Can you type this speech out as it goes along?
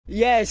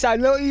Yes, I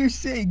know what you're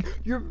saying.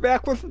 You're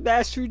back with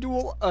Master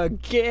Duel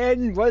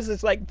again. Was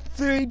this like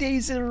 3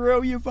 days in a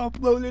row you've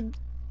uploaded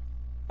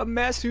a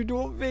Master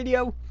Duel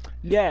video?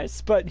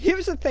 Yes, but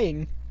here's the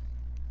thing.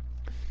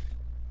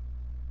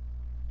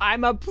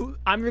 I'm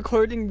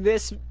recording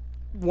this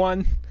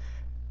one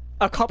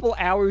a couple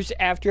hours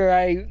after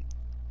I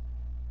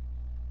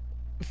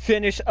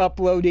finish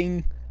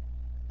uploading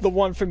the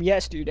one from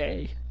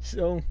yesterday.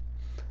 So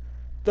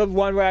the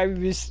one where I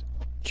was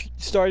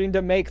starting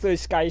to make the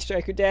Sky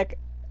Striker deck,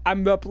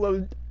 I'm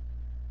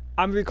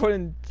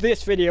recording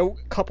this video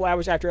a couple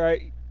hours after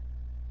I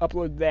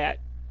upload that.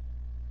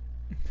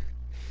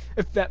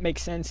 If that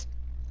makes sense.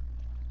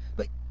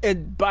 But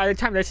and by the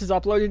time this is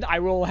uploaded, I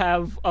will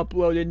have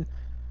uploaded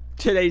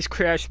today's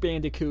Crash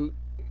Bandicoot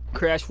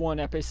Crash 1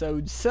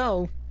 episode.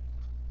 So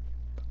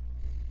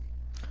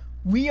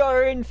we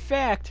are in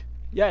fact,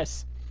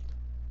 yes,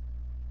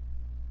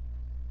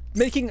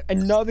 making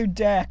another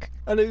deck.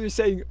 And they were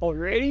saying,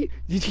 already?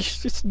 Did you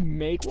just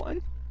make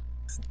one?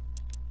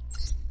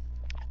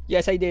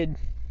 Yes, I did.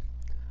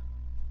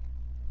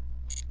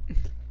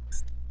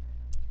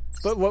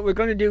 But what we're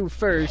gonna do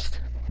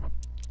first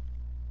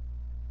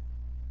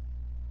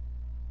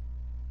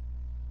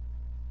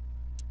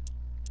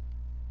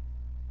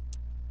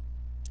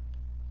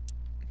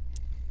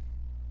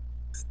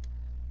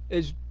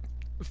is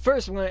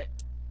first I'm gonna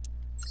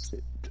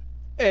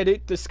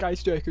edit the Sky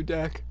Striker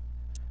deck.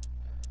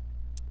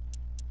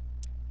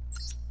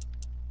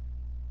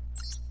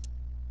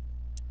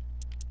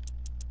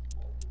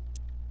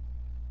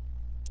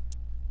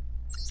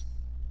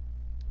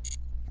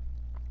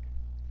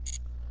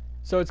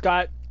 So it's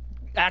got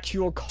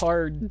actual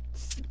cards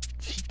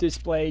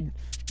displayed,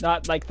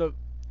 not like the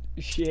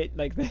shit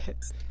like that.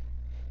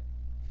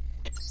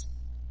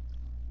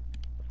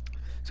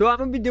 So what I'm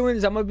gonna be doing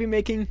is I'm gonna be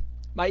making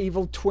my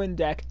evil twin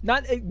deck.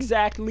 Not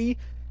exactly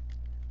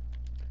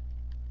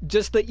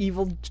just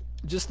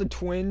the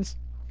twins.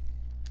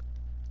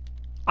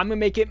 I'm gonna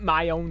make it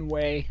my own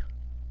way.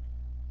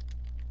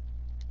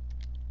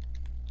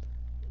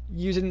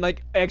 Using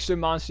like extra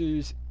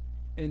monsters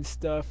and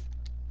stuff.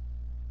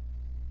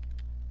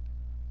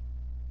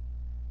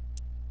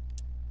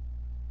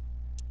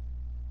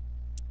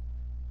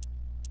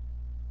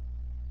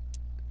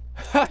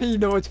 You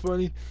know what's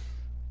funny?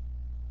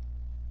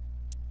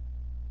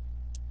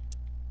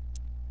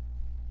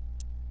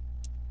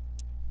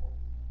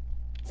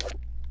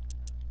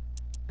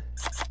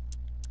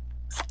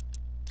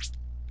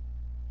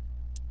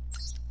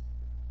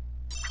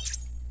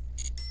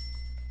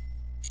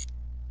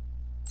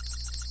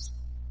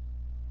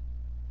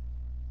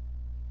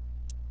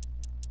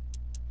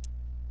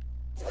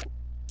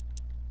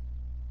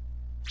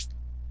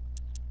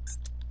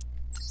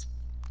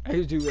 I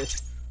just do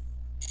this.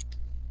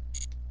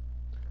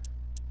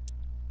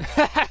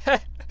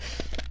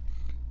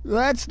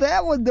 That's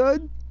that one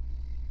done.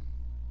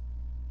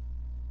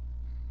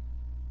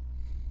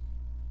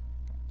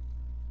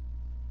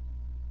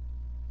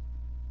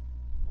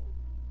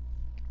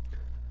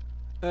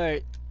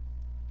 Alright.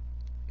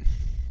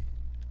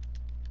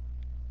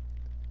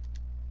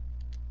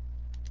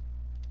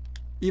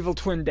 Evil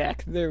twin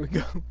deck. There we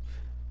go.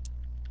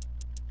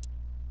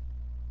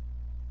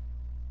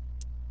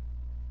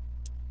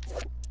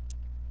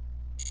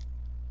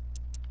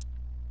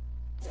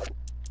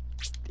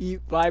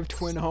 Live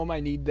twin home, I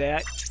need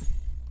that.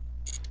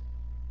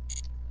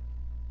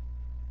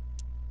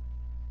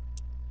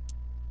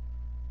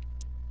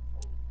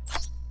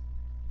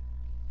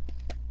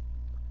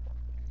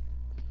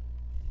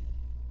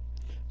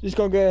 Just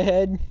gonna go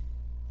ahead,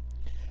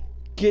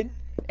 get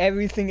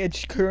everything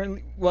it's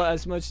currently, well,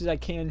 as much as I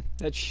can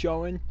that's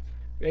showing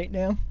right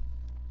now.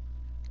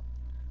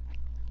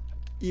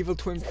 Evil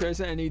twin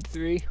present, I need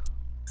 3.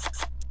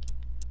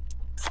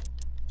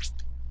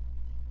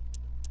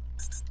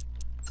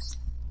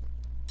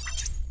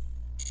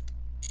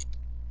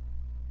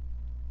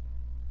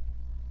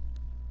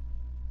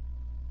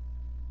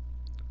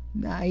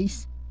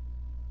 Nice.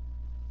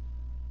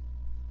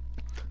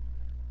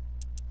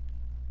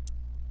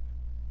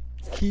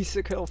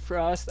 Kisako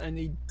Frost, I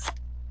need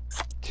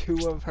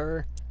 2 of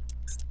her.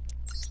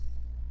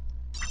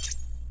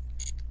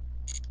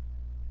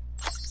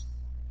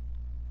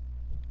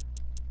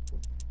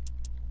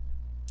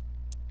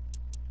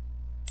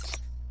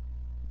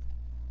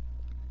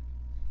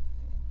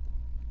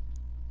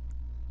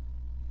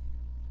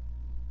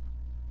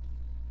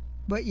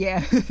 But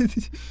yeah.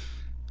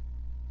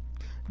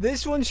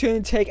 This one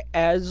shouldn't take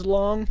as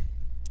long.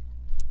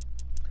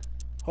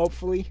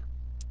 Hopefully.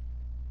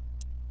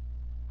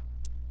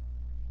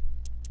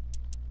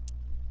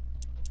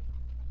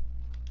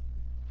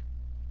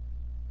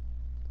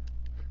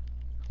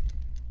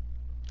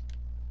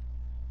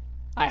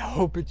 I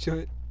hope it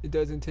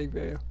doesn't take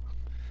very long.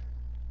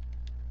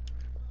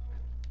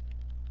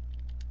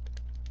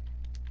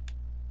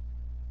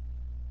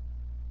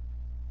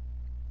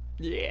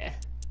 Yeah.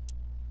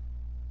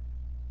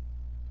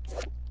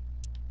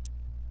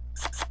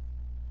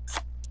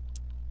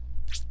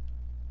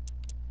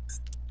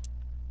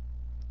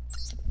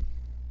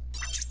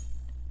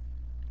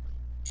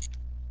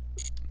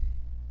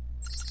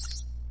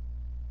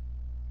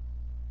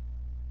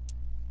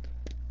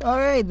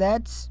 Alright,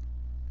 that's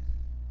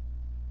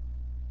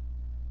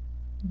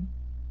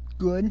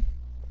good.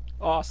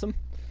 Awesome.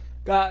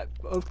 Got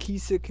both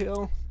keys to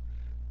kill.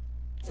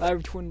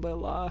 Live Twin by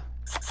Law.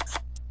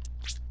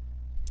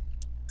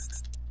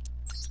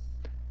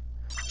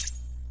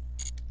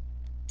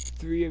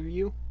 Three of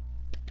you.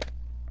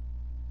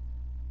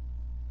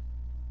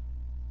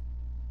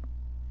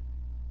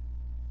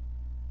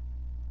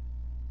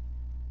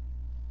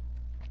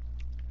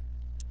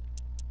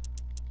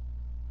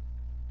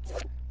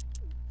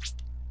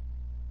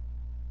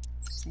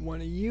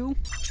 One of you.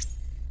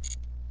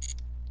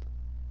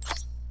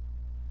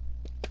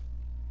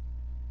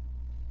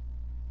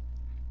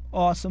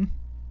 Awesome.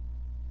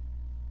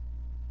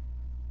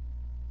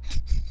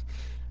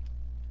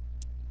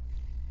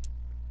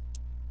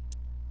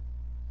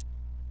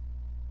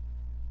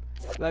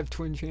 Live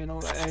Twin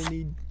channel. I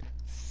need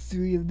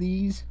 3 of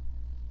these.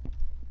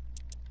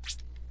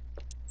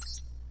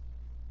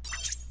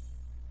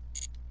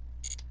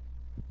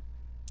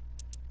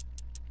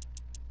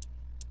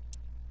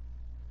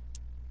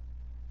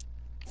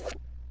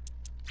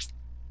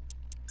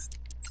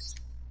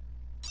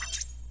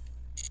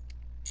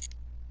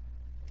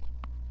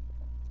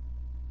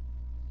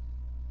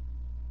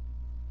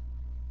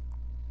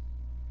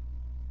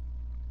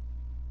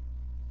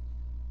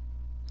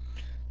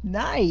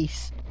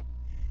 Nice.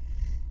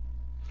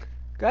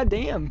 God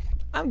damn,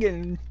 I'm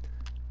getting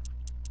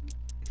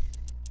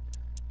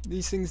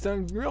these things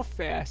done real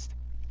fast.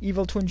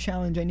 Evil Twin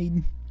Challenge, I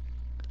need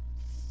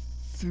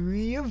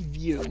 3 of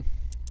you.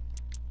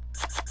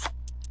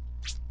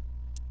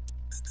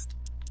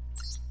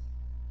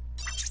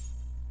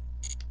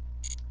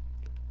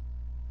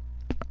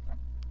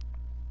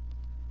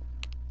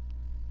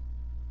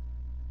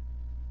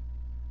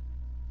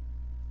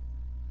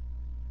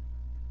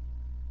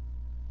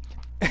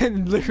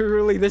 And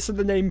literally, this is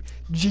the name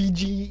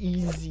GG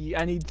Easy.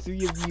 I need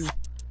 3 of you.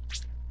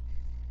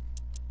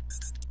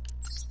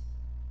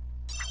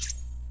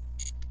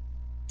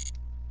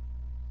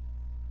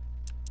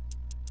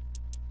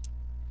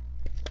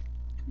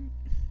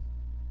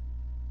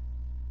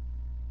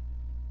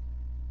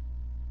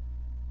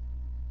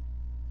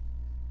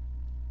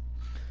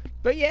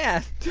 But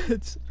yeah,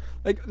 it's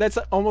like that's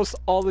almost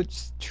all the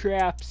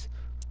traps.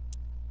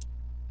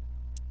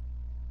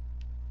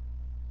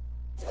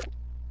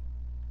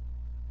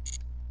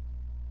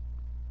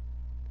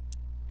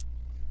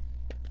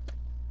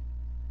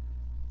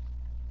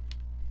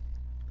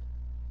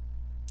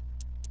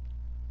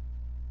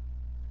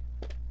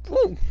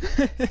 Woo!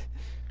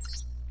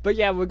 But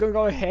yeah, we're gonna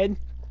go ahead.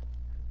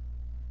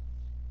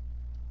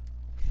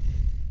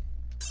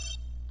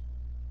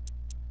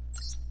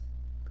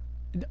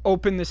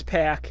 Open this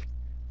pack.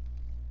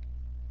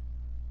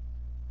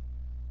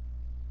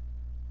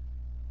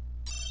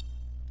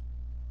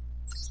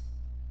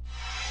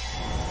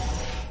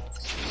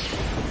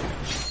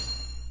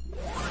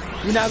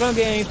 We're not gonna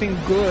get anything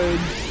good,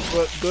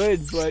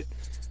 but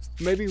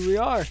maybe we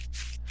are.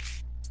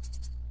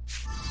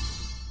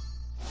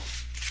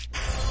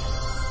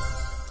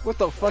 What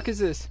the fuck is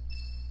this?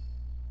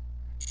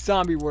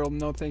 Zombie World,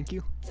 no thank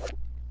you.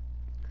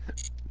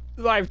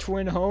 Live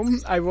Twin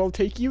Home, I will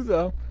take you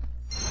though.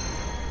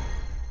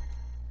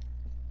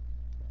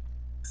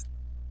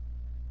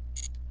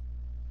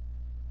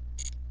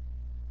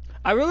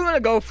 I really want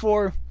to go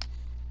for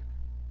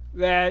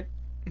that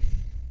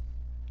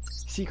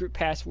secret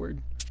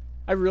password.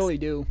 I really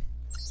do.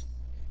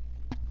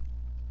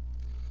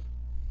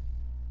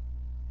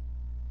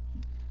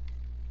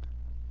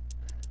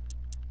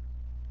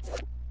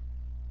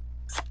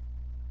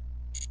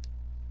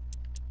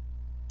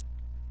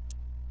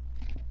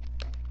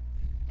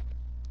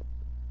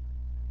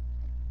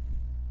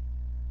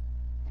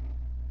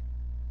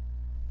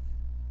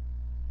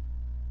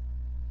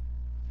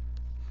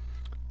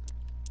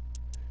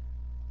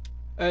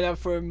 And now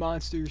for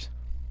monsters.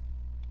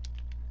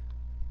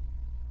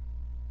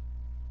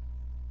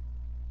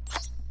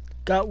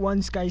 Got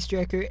one Sky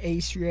Striker,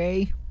 Ace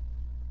Ray.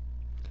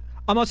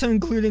 I'm also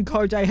including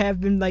cards I have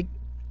been like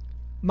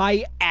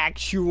my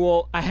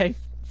actual. I have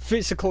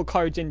physical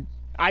cards, and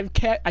I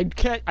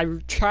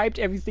typed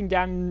everything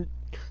down in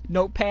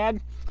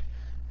Notepad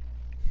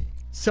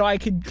so I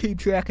could keep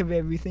track of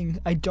everything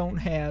I don't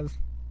have.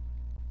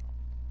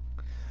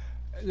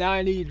 Now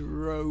I need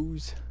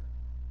Rose.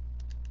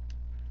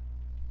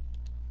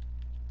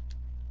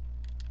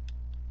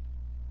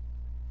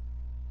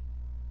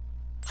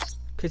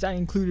 Because I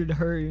included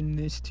her in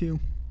this too.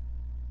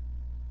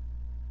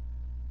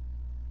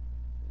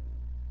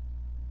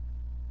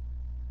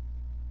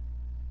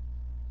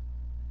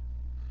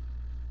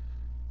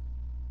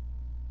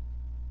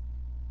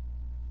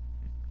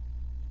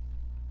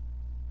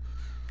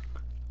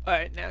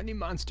 Alright, now I need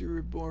Monster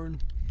Reborn.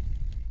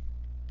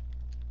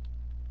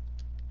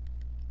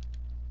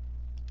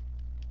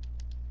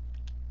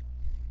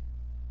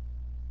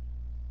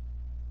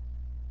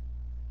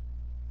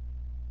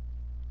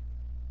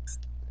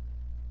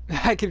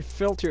 I can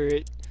filter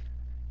it.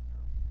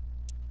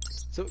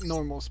 So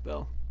normal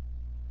spell.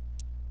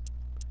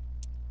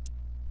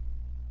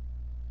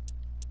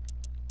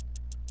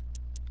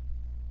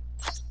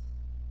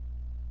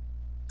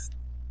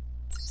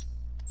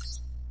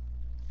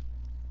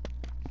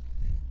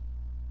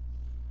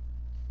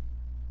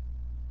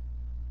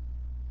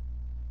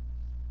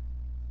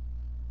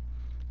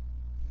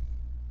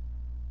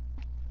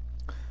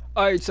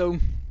 Alright, so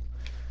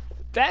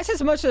that's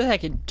as much as I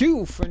can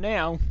do for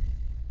now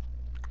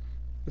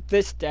with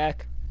this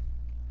deck.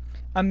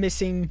 I'm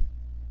missing...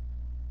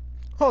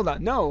 Hold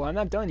on, no, I'm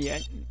not done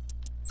yet.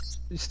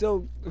 There's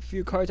still a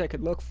few cards I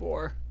could look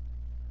for.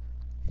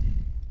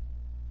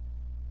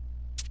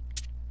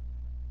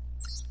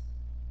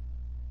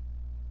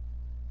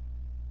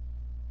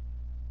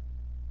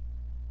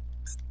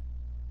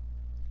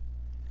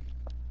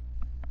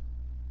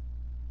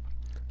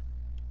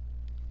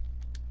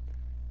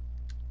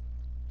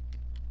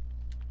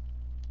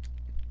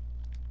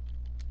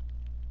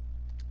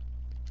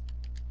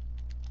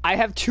 I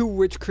have 2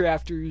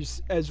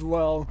 Witchcrafters as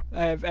well.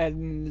 I have added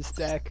in this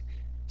deck.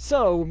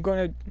 So, I'm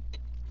gonna...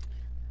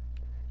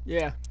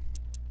 Yeah.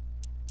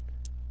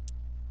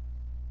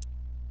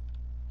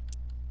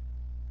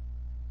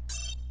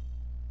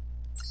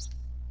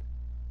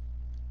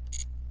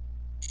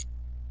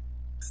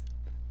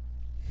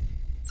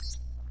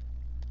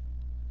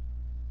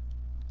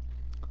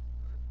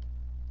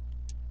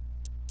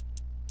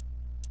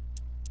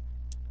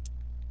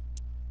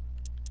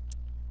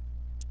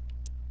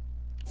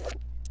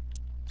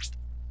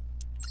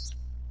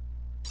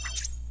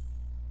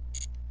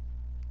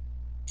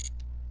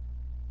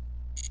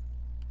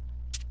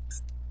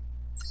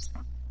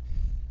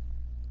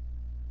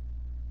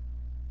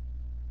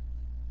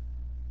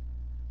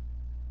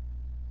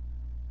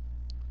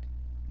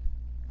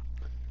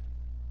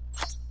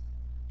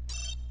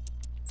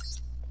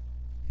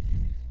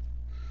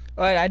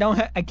 Alright,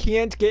 I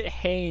can't get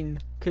Hane,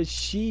 because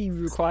she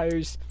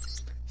requires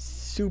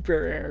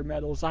super rare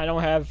medals. I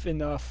don't have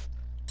enough.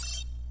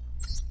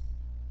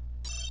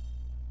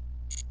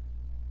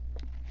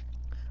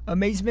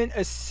 Amazement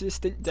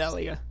Assistant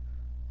Delia.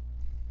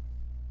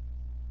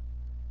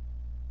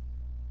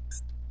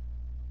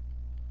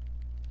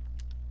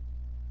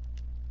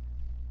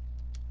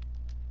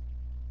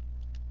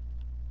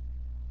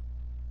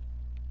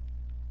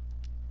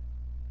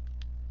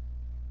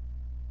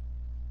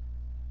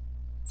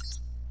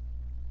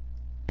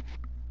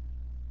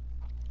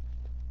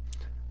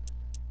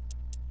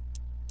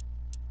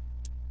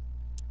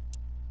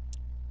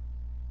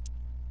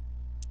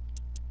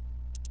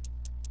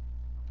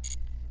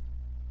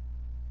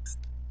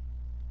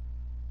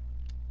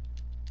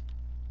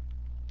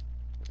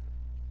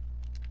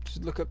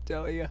 Just look up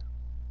Delia.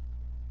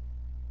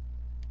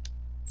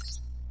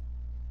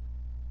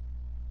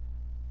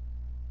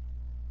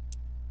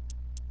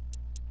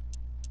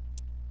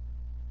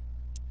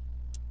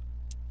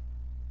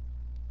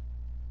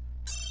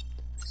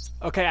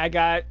 Okay, I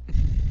got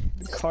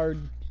the card.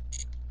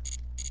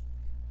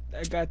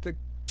 I got the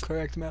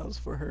correct medals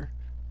for her.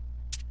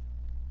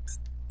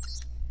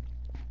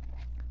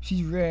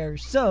 She's rare,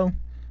 so...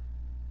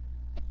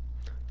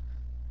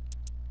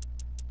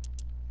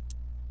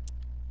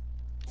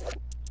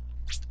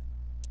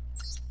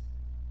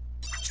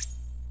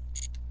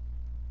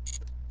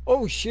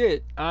 Oh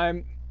shit,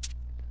 I'm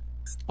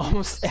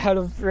almost out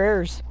of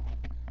rares.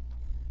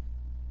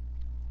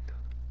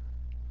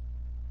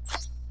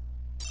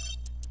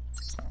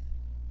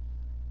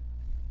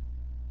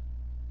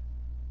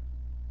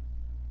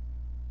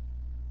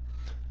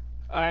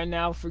 Alright,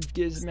 now for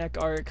Gizmek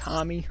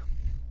Arakami.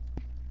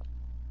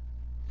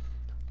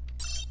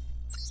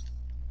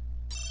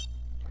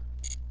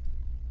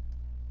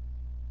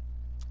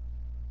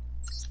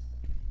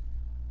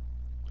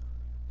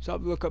 So I'll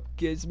look up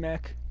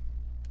Gizmek.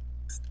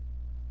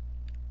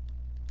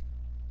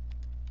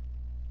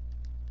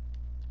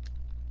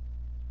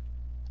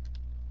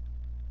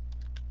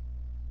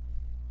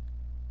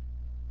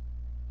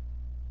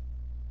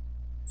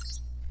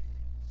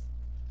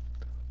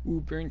 Ooh,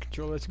 Brain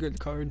Control, that's a good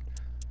card.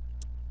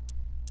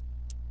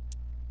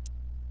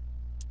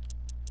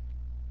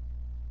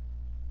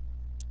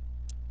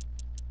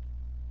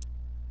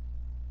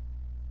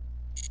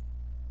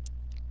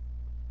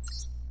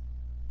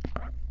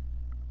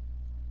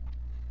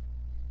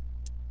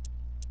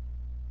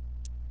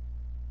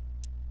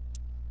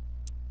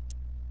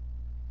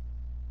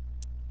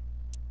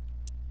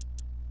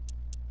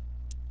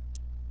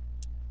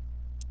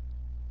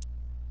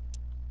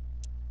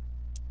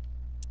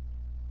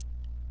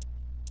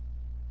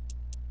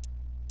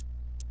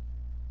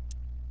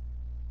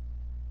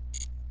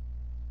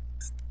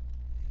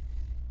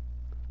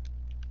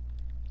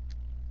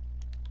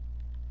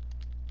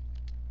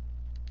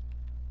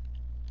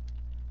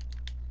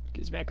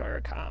 Gizmek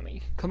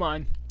Arakami. Come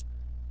on.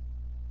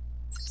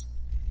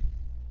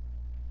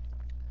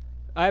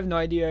 I have no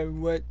idea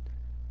what...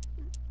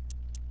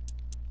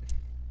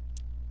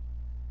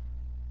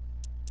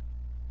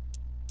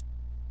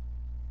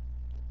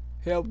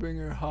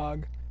 Hailbringer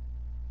Hog.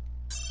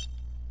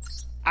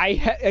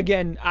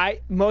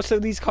 Most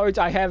of these cards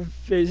I have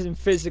is in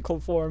physical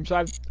form,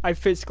 so I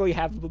physically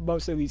have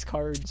most of these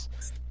cards.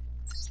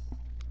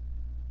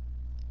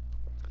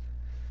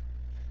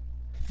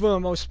 For the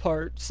most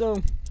part,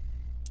 so...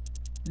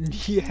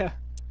 Yeah.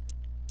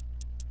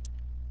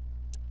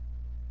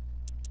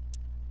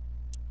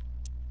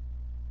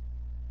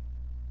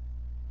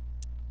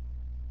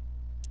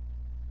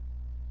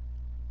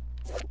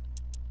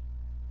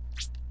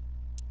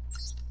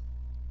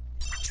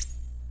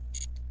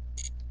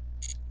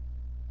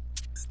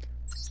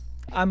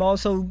 I'm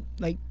also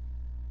like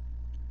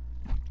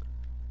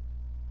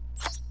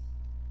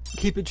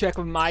keeping track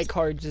of my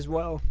cards as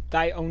well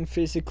that I own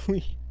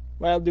physically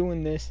while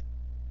doing this.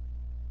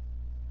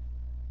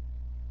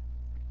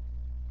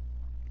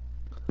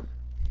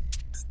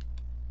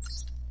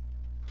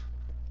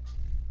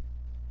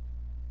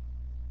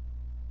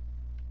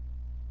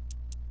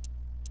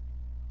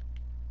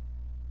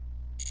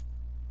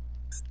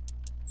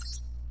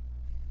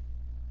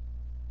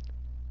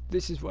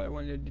 This is what I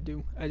wanted to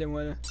do. I didn't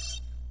want to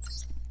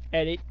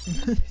edit.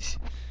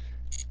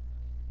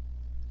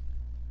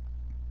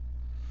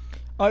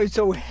 Alright,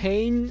 so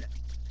Hane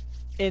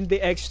and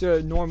the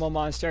extra normal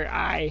monster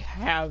I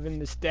have in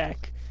this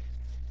deck,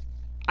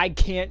 I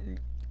can't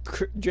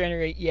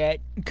generate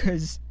yet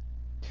because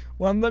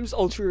one of them's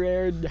ultra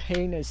rare and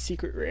Hane is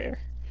secret rare.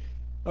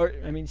 Or,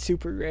 I mean,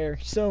 super rare.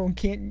 So,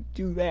 can't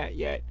do that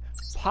yet.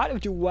 Pot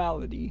of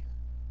Duality,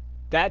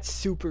 that's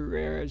super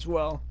rare as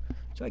well.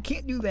 So, I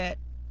can't do that.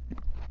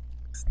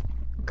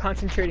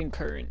 Concentrating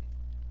Current.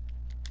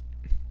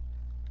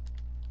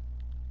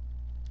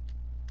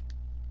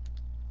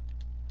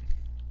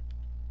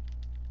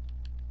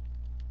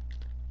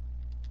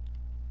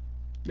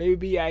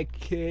 Maybe I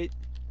can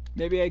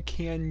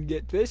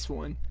get this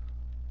one.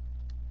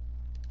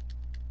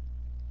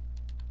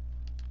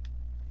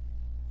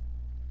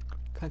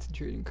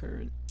 Concentrating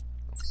Current.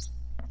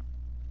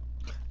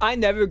 I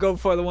never go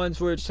for the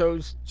ones where it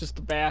shows just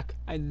the back.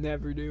 I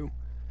never do.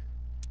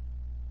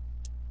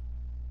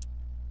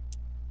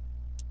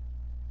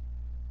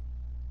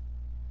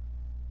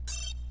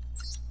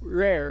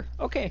 Rare.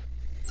 Okay.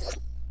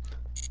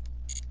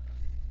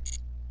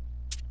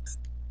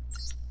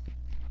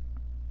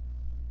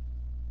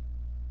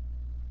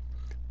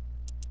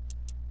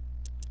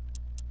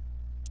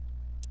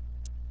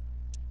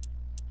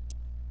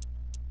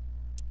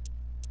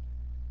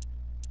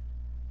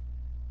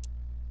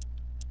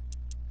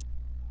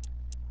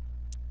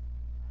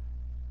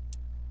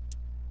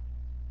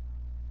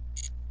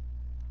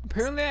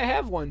 Apparently I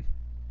have one.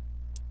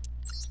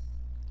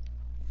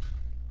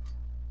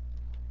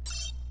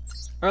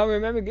 I don't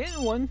remember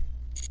getting one.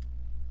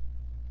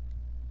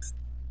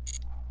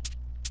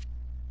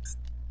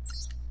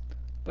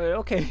 But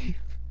okay.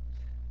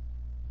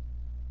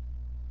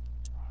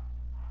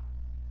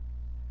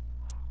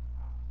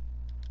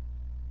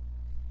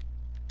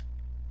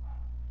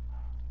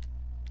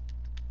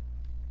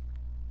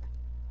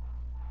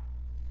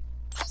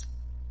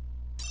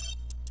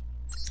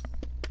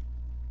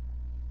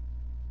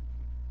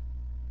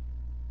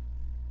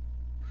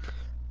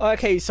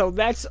 Okay, so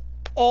that's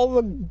all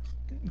the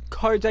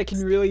cards I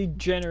can really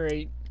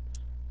generate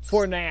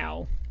for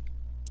now.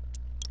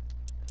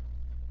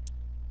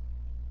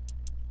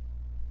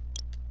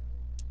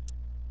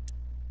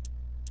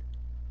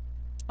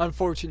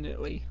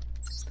 Unfortunately.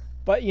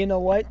 But you know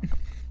what?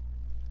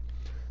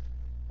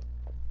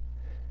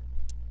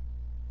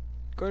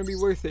 Gonna be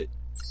worth it.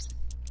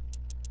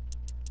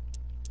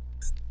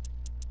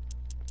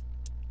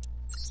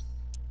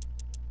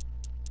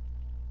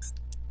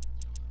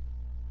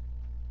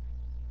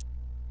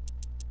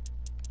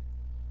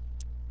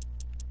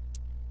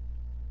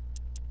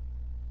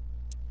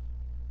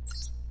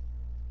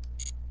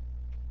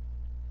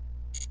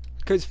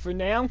 Because for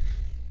now,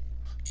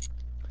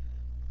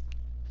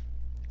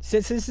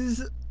 since this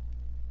is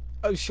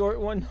a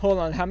short one, hold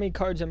on, how many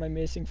cards am I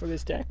missing for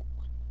this deck?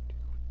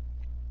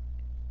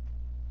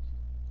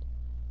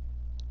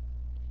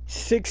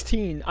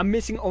 16. I'm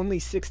missing only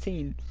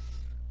 16.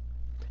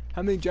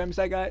 How many gems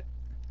I got?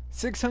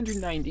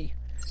 690.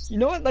 You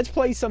know what? Let's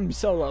play some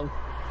solo.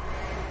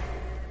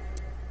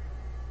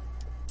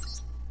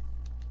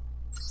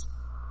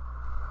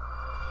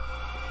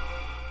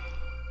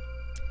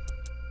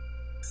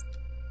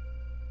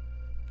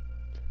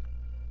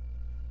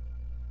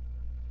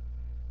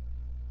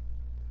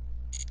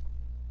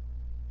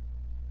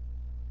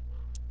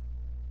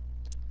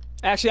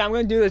 Actually, I'm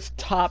gonna do this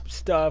top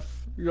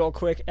stuff real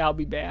quick. I'll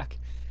be back.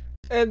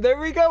 And there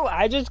we go.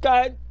 I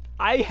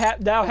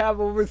now have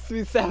over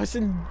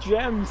 3,000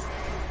 gems.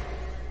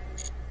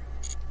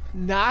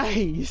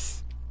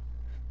 Nice.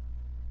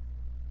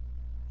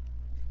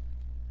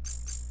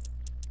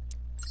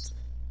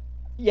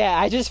 Yeah,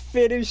 I just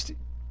finished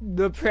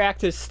the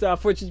practice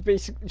stuff, which is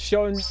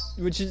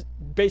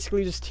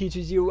basically just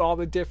teaches you all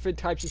the different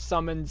types of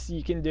summons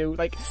you can do,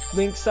 like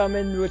Link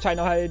Summon, which I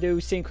know how to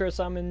do, Synchro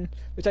Summon,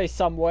 which I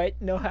somewhat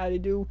know how to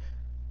do,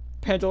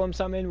 Pendulum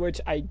Summon,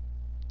 which I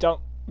don't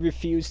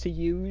refuse to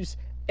use,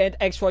 and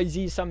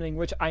XYZ Summoning,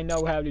 which I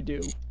know how to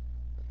do.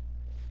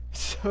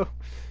 So,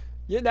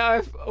 yeah, now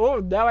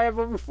I have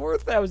over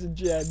 4,000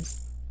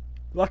 gems.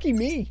 Lucky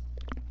me.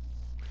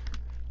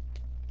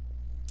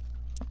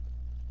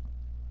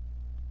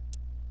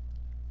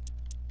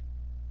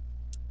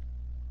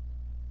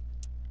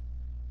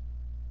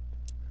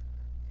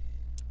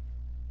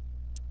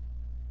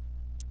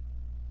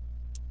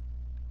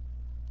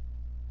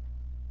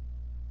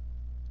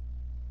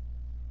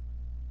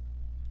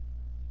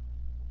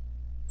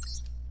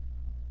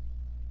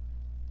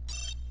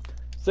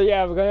 So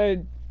yeah, we're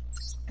gonna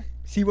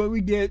see what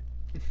we get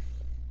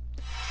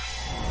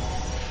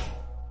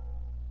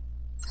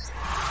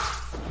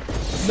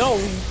No,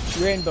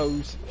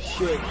 rainbows.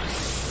 Shit.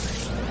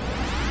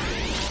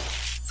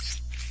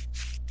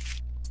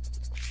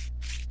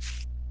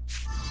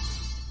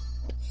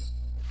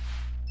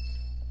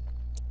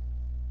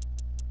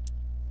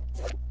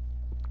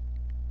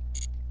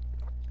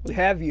 We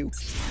have you.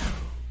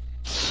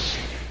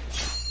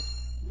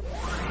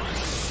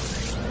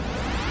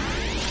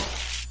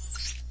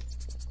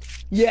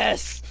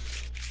 Yes!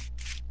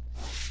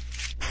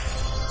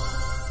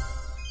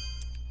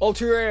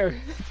 Ultra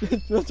rare.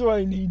 That's what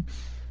I need.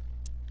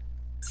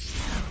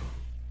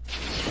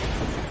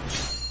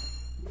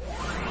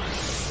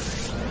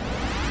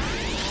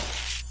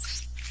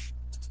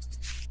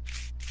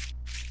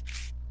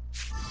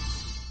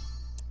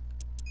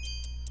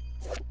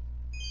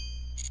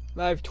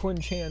 Live twin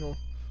channel.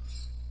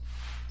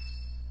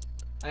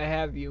 I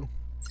have you.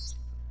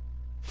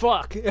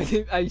 Fuck!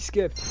 I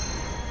skipped.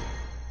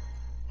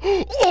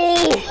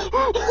 Oh!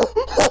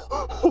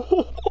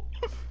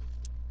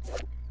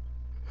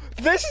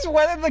 This is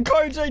one of the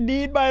cards I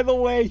need, by the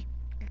way.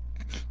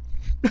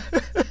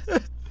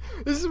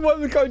 This is one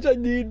of the cards I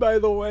need, by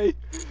the way.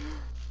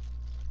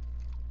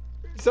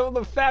 So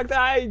the fact that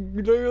I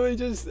literally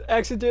just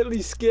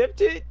accidentally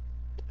skipped it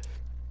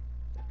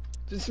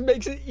just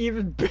makes it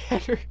even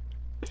better.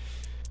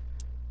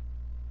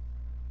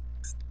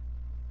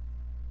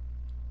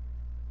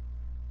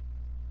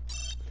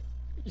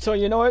 So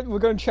you know what? We're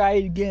gonna try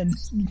it again.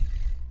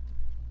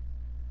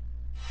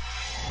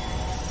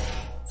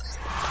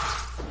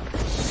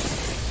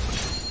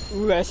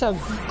 Ooh, that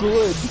sounds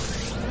good.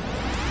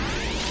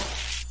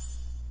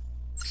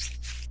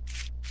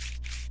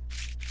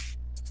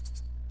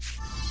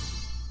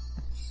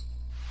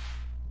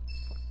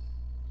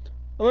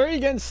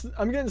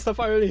 I'm getting stuff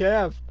I already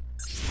have.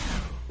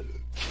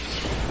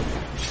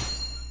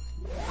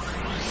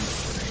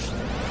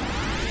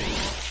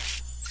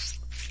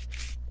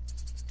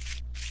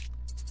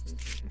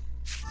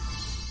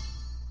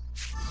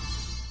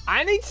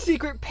 I need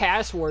secret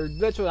password.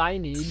 That's what I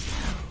need.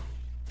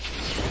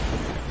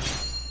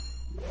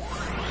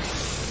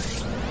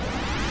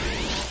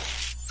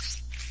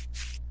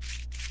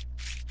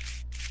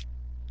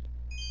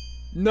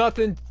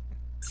 Nothing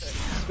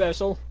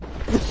special.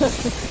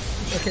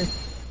 Okay.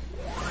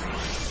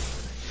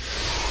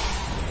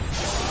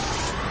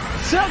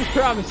 Sounds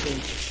promising.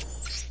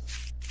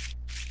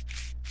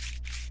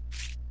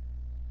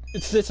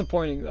 It's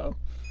disappointing though.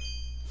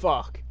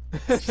 Fuck. I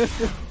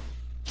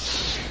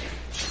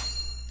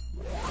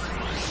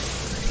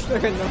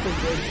got nothing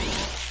good.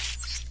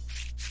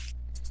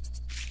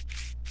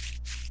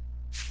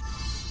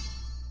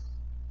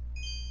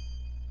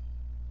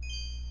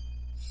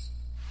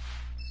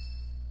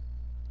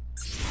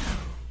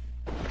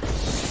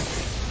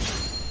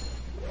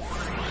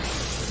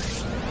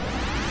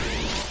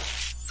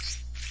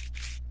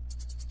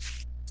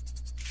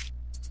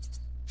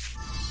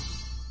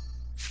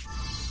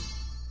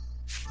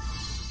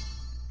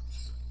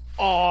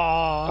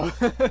 Aww.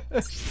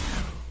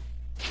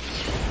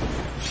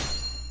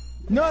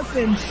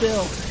 Nothing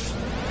still.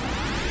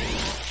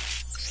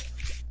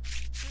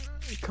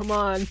 Come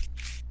on.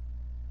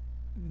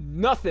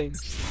 Nothing.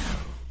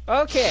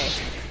 Okay.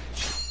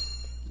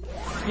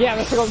 Yeah,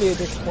 that's gonna be a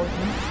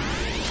disappointment.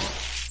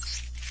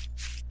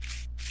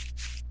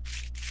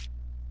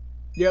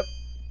 Yep.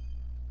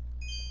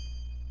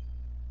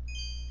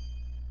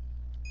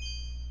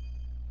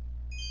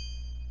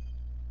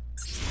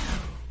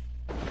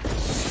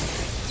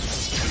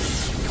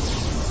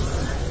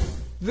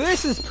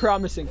 This is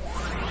promising.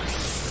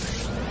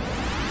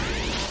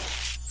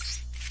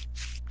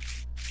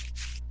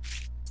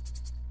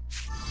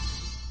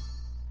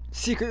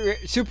 Secret rare,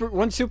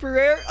 super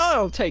rare? Oh,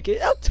 I'll take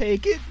it. I'll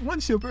take it.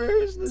 One super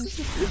rare is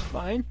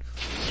fine.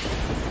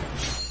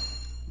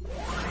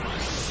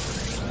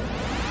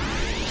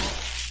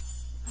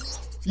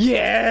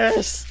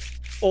 Yes!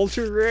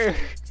 Ultra rare.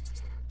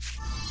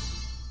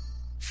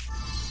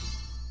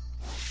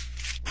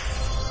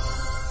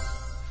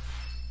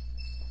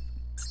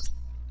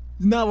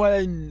 Not what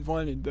I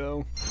wanted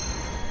though.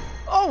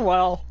 Oh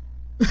well.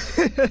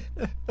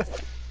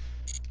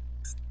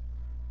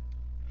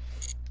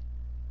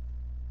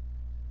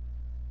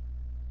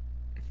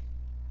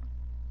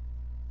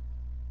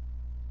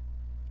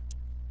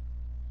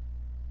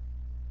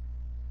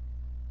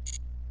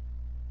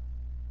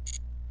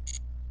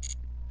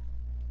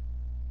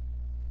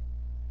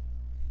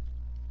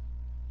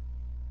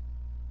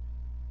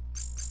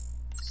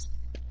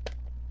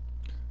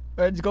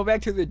 Let's go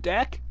back to the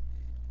deck.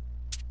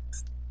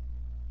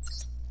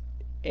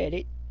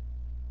 Edit.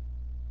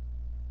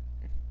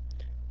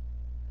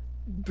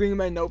 Bring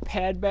my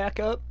notepad back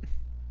up.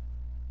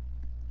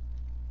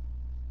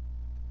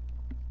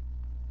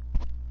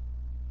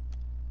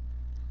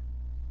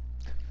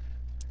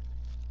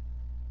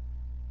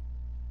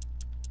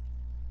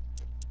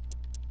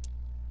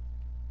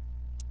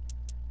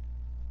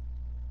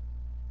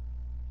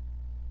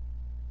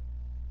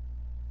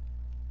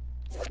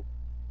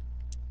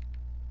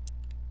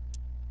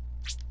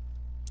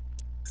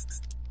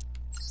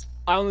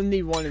 I only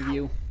need one of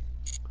you.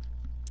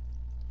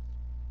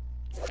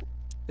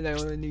 And I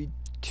only need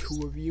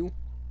 2 of you.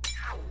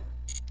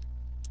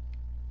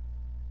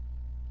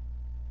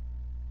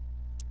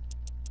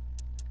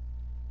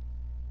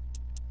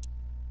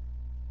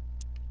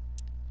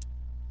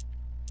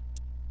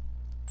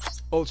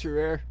 Ultra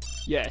rare.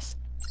 Yes.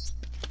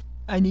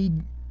 I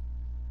need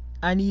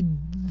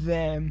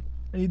them.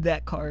 I need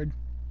that card.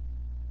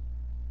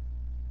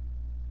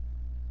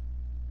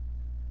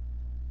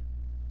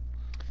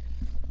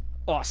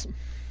 Awesome.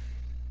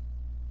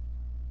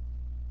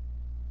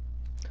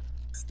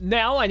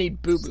 Now I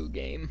need Boo Boo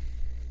Game,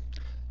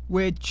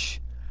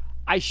 which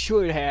I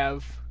should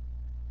have.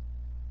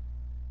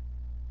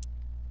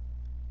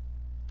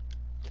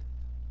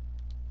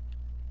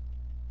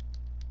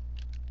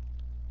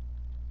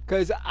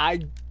 Because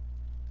I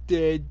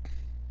did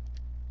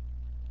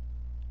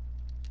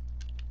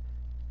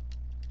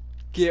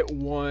get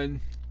one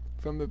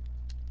from the...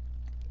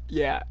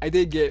 Yeah, I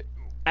did get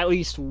at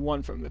least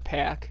one from the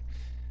pack.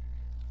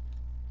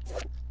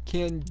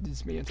 Can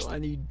dismantle. I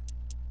need...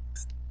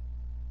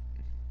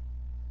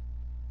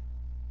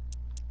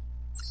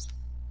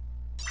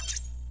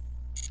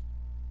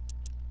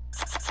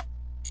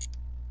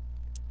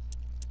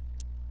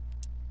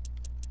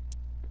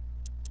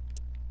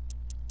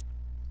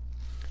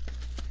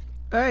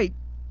 Alright.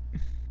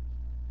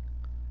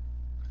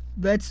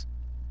 That's...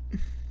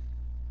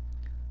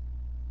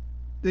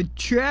 The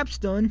trap's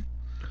done.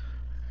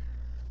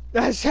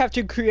 I just have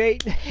to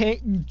create,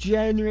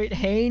 generate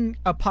Hane,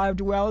 a pot of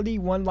duality,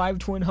 1 live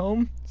twin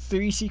home,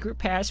 3 secret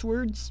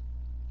passwords,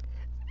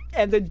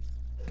 and then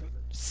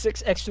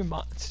 6 extra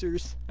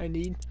monsters I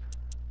need.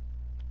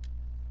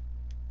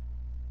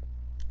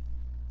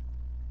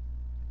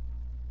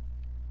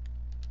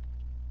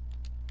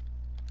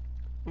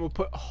 I'm gonna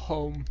put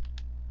home.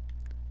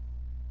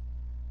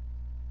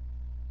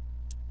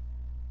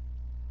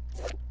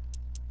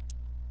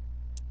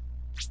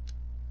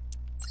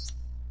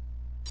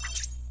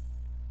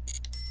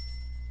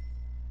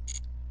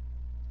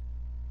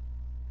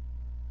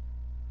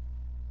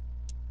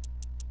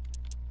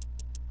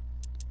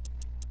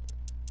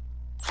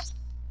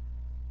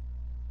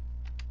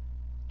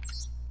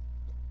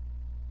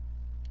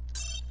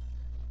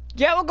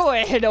 Yeah, we'll go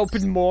ahead and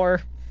open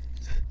more.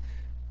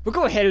 We'll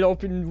go ahead and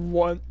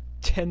open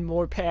 10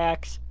 more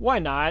packs. Why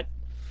not?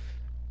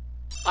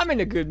 I'm in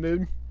a good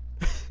mood.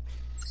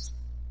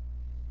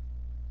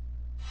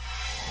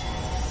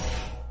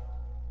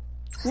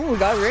 Ooh, we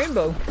got a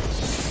rainbow.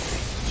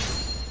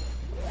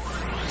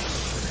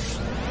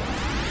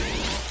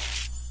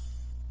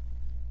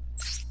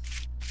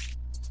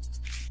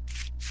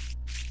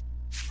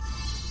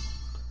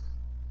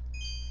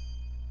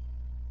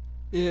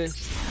 Yeah,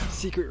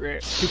 secret rare,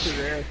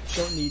 super rare.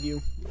 Don't need you.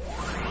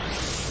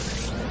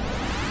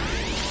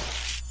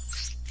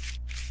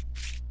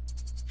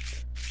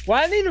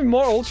 Why I needed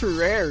more ultra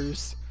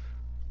rares?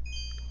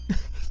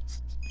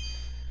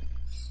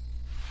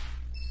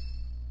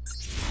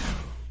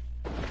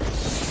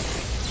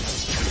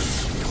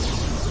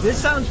 This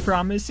sounds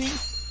promising.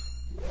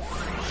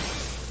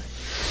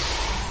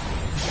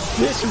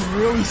 This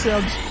really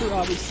sounds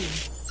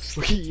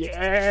promising.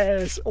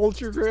 Yes,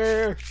 ultra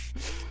rare.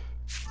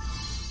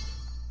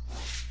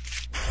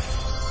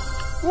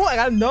 Oh, I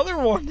got another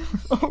one.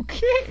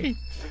 Okay.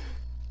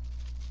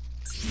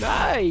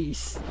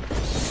 Nice.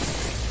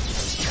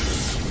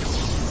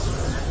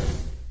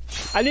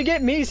 I need to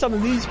get me some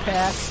of these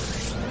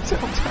packs.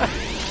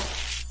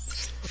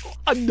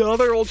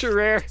 Another ultra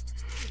rare.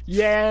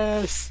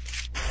 Yes.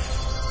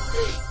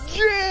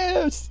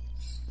 Yes.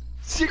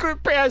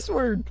 Secret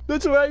password.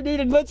 That's what I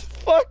needed. Let's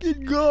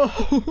fucking go.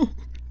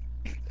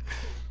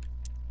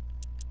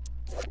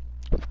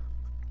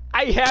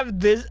 I have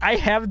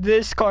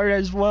this card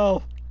as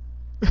well.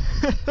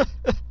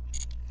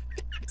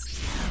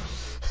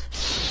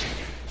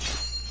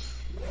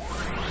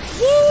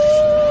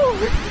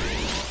 Woo!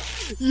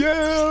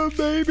 Yeah,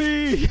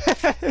 baby.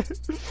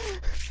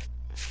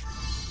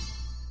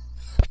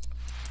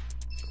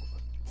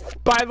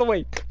 By the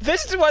way,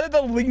 this is one of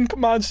the link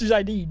monsters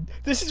I need.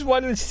 This is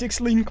one of the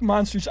 6 link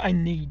monsters I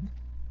need.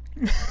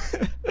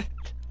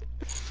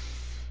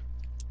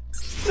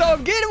 So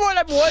I'm getting what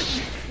I'm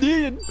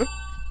needing.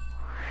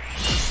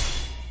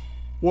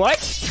 What?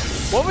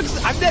 What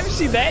was? I've never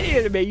seen that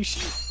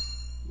animation.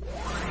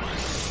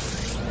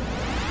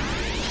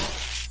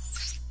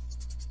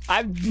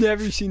 I've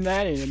never seen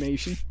that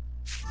animation.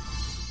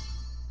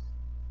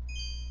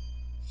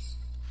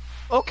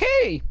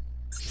 Okay.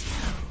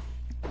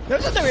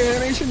 That's a different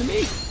animation to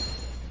me.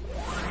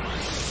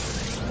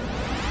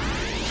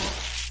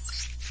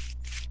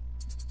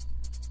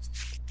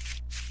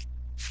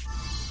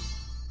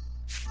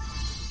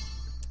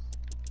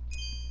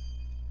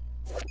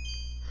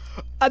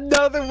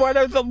 Another one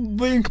of the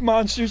link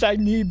monsters I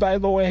need, by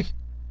the way.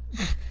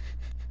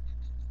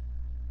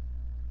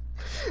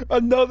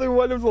 Another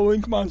one of the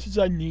link monsters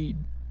I need.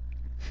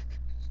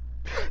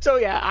 So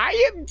yeah,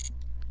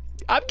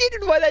 I'm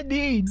getting what I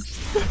need.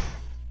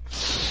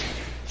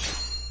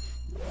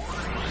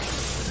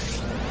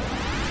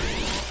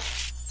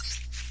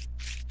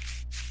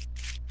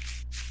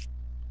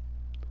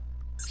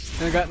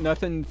 I got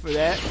nothing for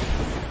that.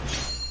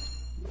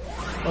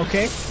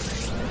 Okay.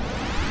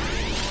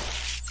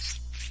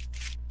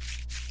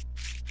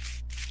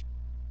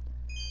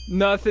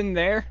 Nothing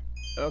there.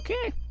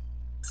 Okay.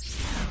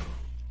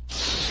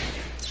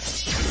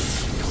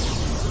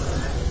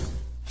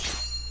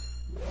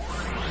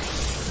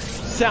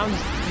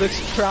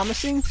 Looks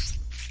promising.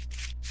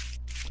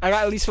 I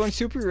got at least one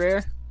super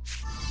rare.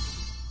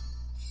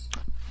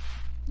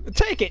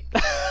 Take it.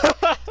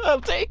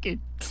 I'll take it.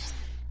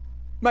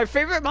 My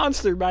favorite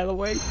monster, by the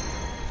way.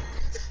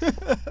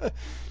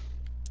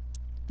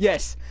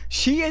 Yes,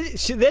 she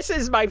is. This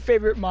is my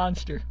favorite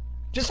monster.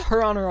 Just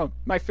her on her own.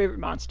 My favorite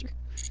monster.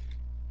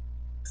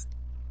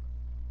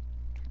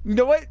 You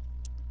know what?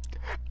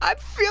 I'm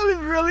feeling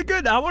really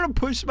good. I want to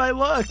push my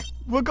luck.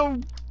 We'll go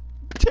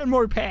 10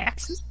 more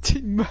packs.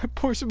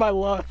 Push my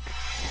luck.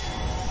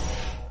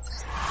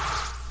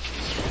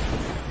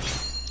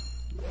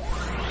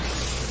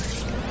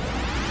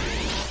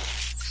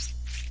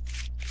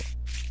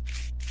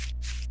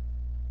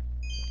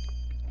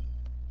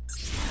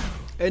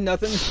 And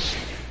nothing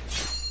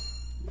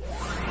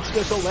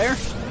special there.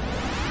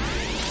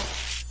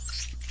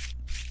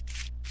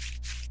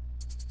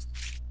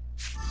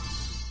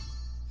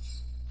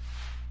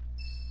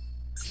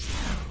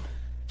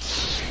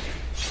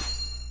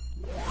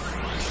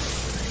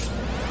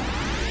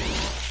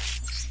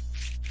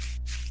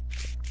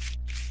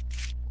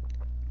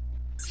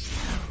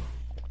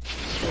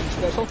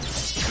 Special.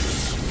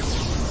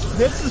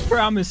 This is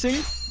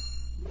promising.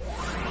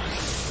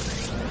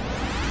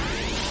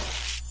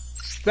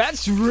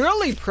 That's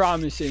really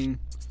promising.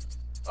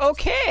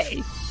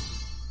 Okay.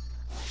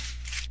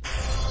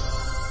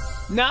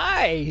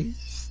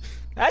 Nice.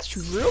 That's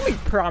really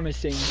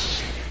promising.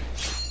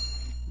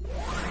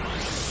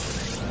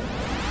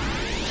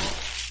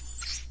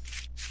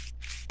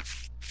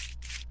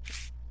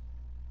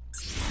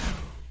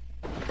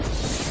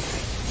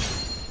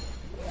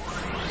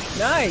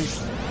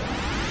 Nice.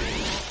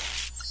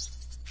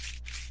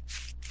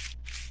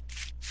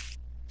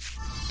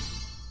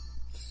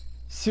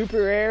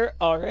 Super rare,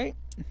 alright.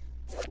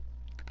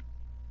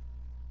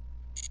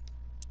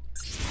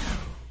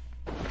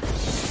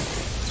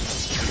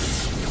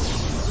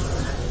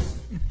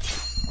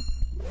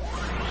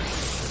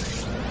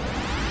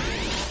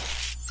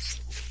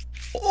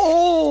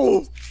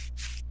 Oh!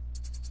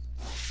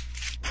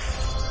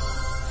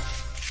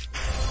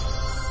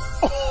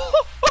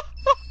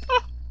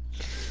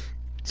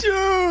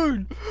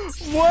 Dude!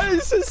 What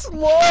is this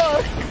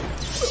luck?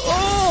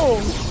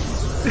 Oh!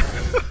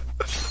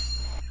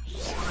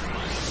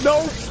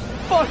 No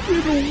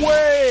fucking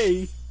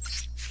way!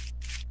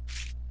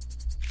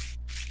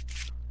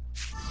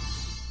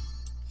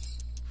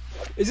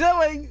 Is that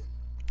like...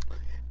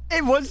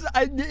 It was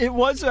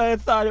what I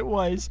thought it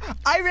was.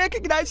 I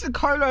recognized the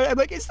card art. I'm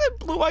like, is that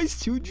Blue Eyes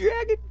 2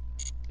 Dragon?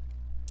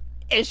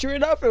 And sure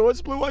enough, it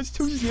was Blue Eyes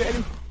 2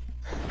 Dragon.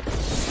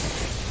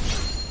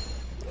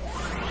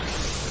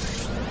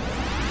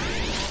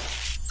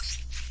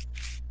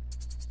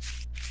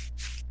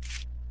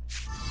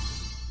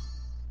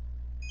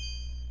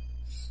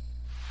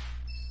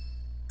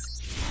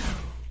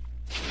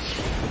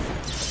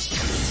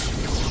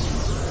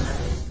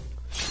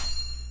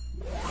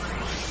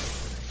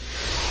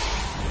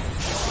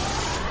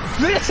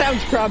 This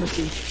sounds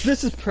promising.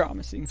 This is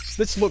promising.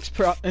 This looks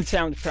and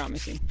sounds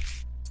promising.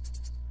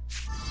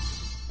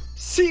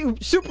 See,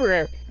 super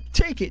rare.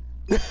 Take it.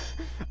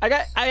 I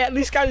at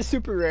least got a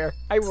super rare.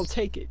 I will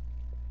take it.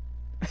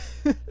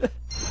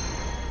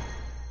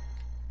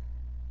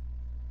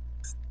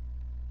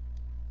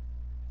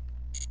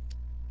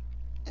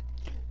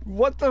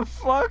 What the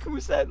fuck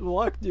was that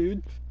luck,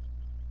 dude?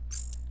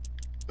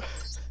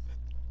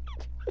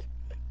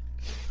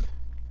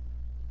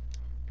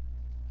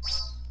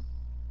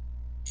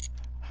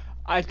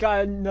 I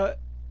got an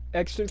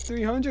extra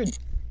 300.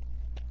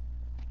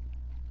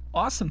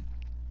 Awesome.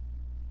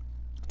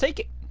 Take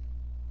it.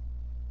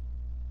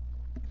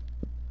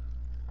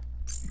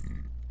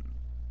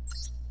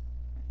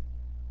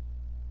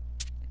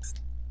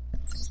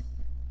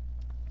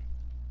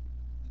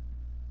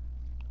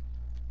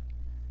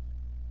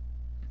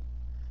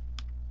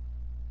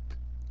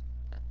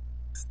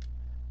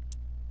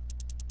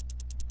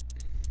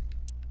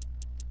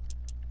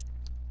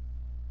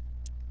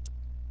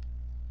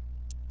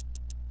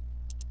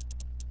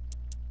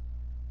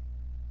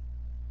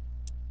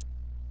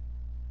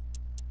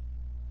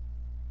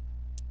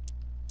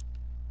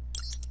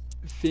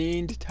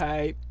 Fiend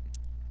type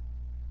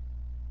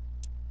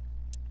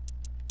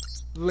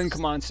Link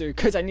monster,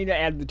 because I need to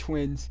add the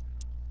twins.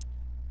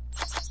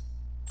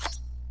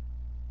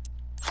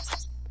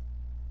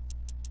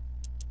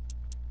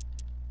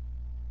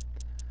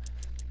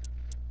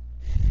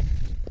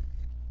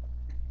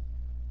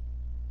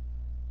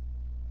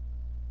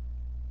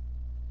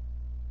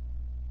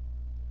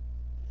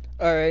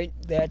 Alright,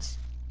 that's...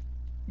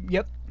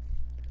 Yep.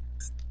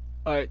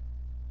 Alright.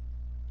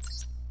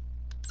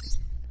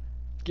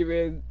 Give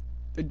it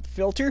a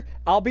filter.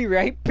 I'll be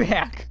right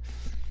back.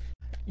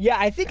 Yeah,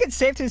 I think it's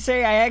safe to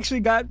say I actually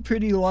got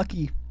pretty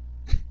lucky.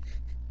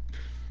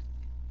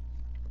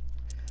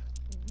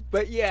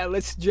 But yeah,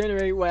 let's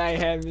generate what I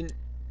haven't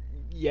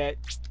yet.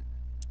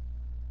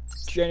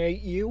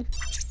 Generate you.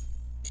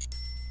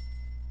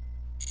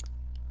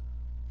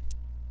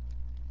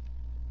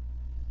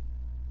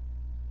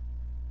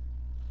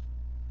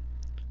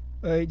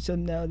 Alright, so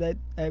now that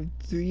I have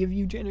 3 of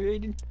you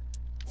generated.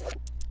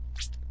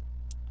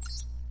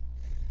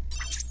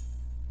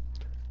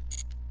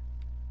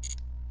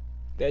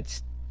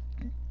 That's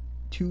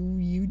 2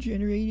 you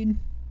generated.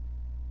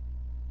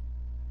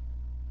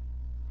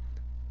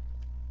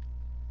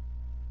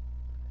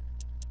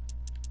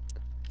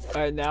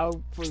 Alright, now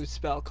for the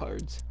spell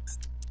cards.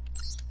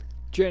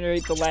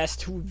 Generate the last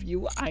 2 of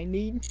you I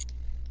need.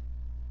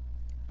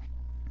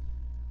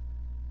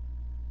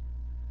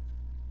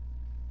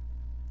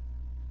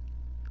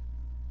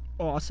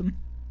 Awesome.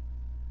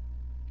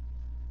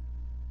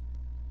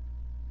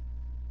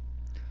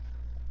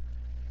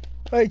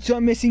 Alright, so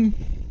I'm missing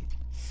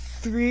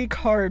 3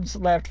 cards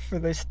left for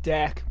this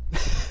deck.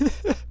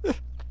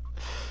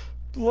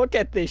 Look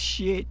at this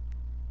shit.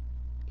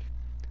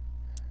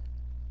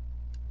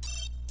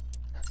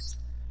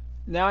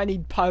 Now I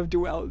need Pot of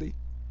Duality.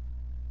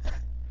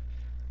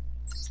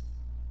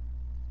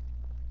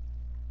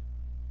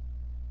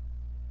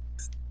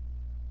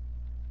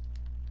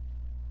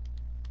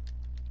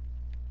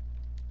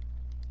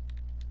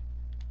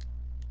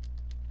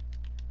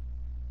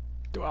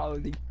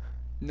 Duality.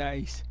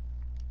 Nice.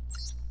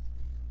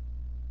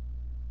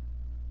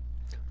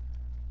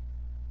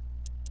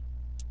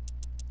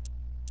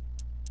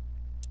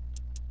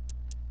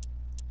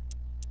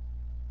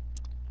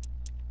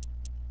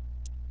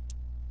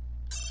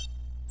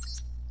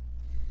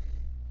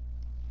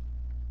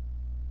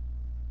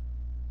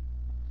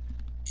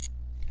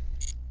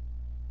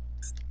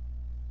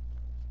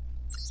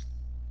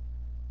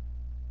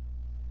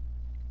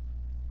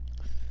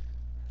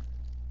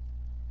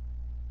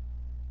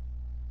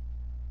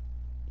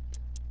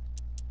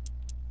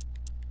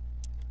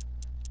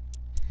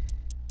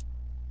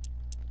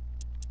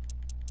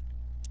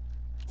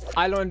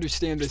 I don't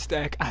understand this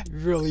deck. I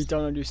really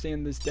don't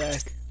understand this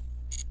deck.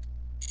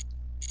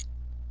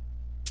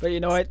 But you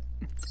know what?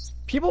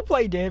 People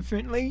play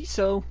differently,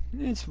 so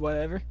it's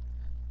whatever.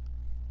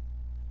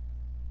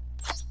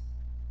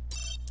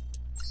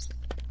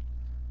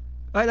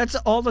 Alright, that's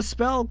all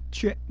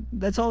the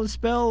that's all the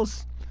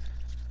spells.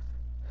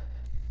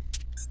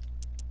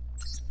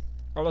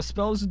 All the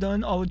spells are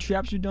done, all the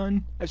traps are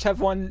done. I just have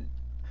 1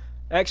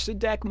 extra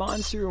deck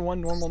monster and 1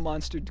 normal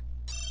monster to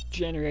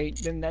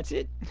generate, then that's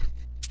it.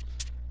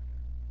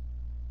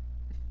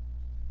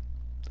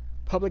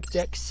 Public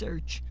deck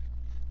search.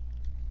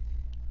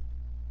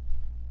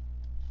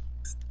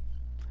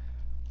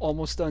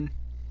 Almost done.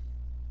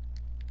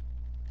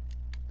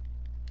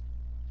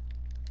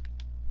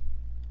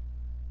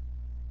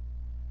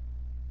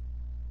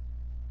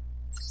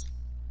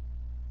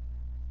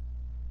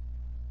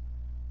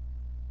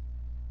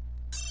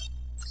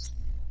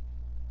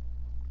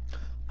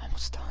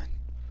 Almost done.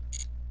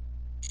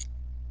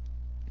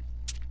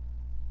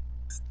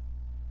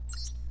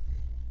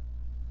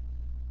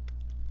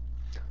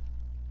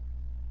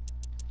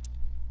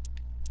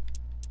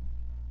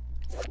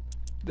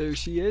 There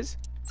she is.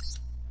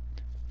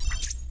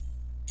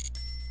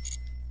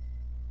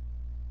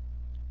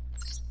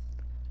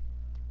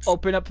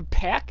 Open up a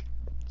pack.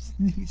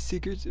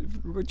 Secrets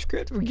of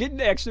Witchcraft. We're getting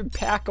the extra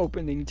pack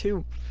opening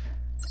too.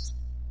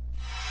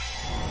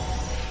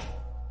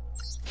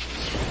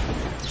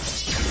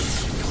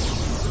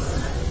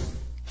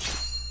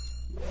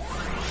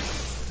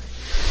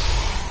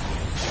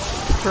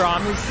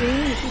 Promising?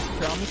 Is this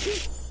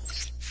promising?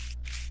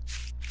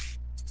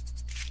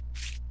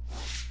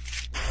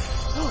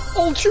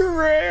 Ultra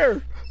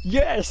rare!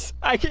 Yes!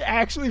 I can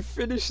actually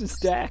finish this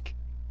deck.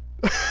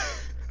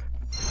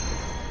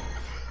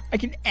 I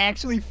can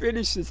actually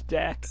finish this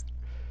deck.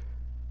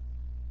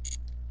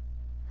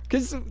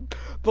 Cause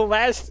the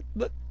last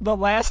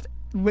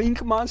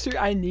Link monster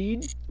I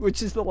need,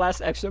 which is the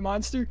last extra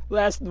monster,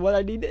 what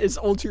I need is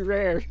ultra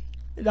rare.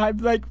 And I'm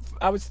like,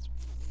 I was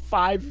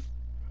 5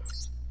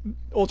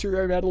 ultra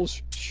rare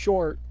medals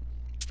short.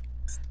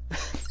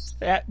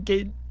 That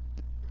game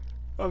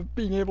of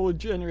being able to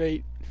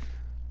generate.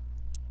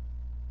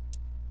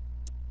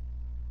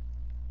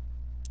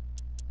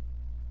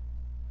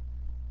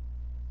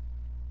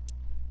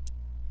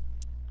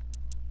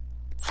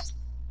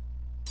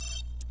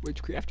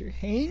 Witchcrafter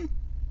Hane.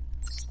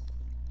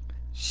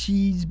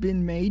 She's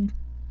been made.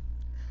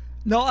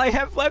 No, all I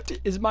have left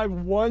is my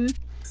 1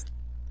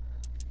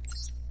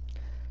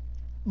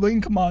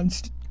 Link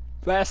monster.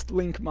 Last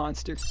Link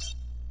monster.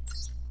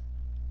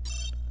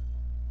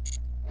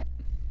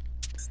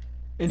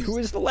 And who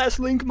is the last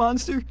Link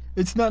monster?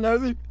 It's none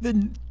other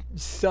than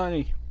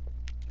Sunny.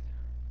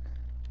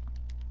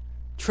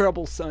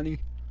 Trouble Sunny.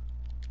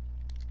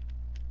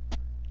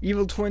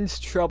 Evil Twins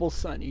Trouble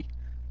Sunny.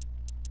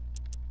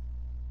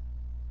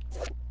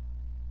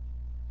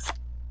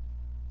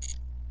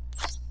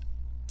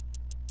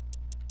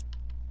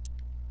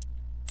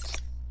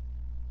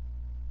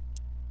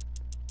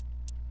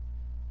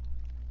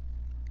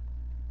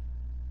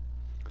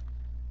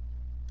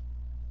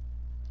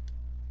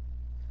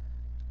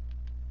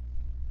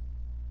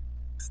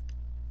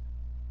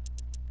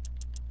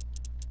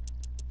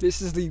 This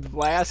is the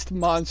last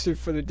monster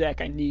for the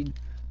deck I need.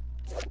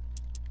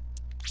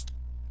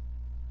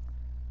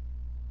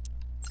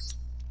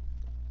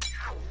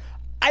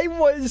 I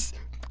was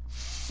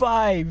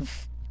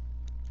 5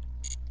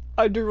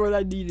 under what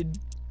I needed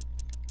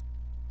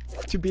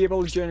to be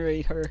able to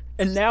generate her.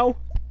 And now,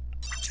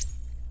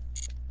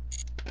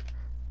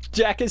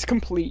 Jack is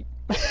complete.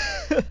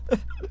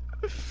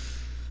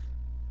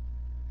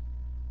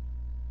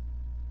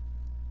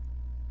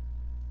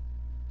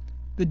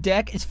 The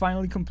deck is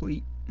finally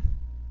complete.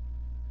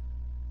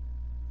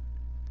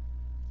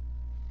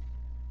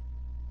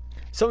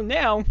 So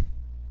now,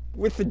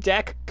 with the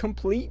deck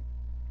complete,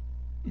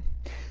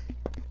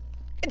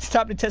 it's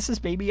time to test this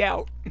baby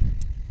out.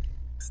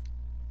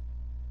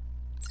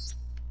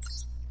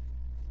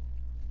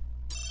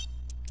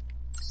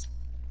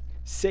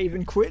 Save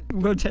and quit.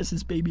 We're gonna test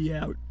this baby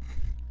out.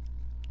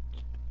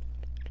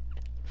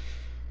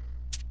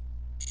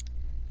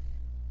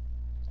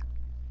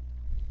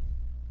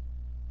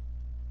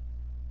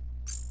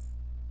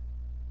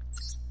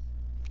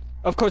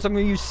 Of course, I'm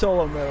gonna use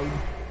solo mode.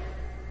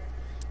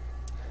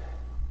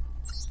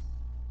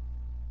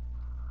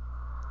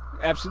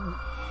 Absolute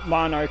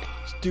Monarch,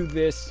 let's do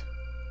this.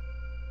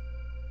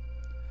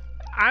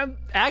 I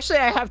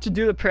have to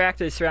do the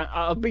practice round.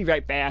 I'll be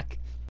right back.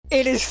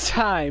 It is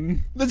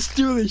time. Let's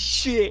do this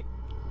shit.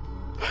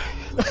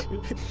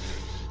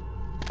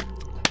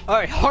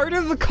 Alright, Heart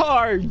of the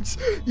Cards.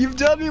 You've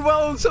done me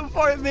well so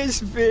far in this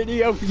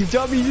video. You've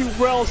done me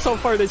well so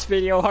far in this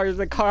video, Heart of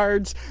the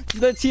Cards.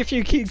 Let's see if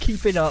you can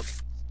keep it up.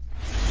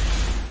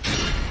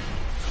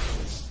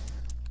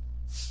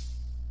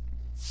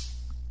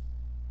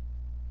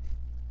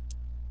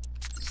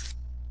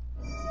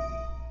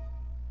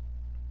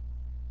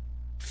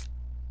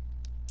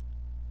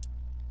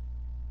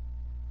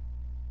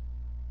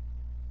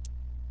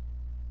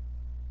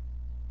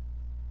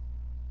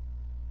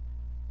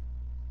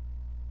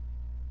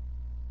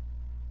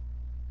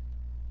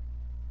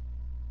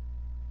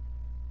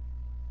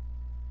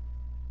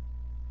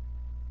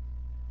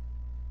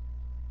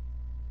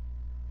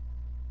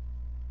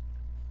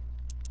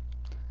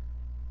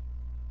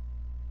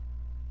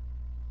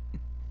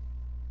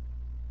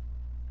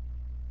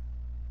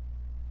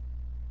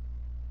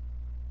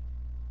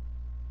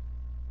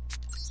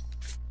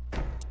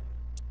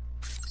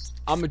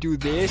 I'm gonna do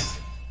this.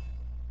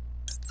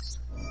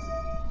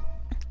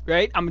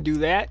 Right? I'm gonna do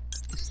that.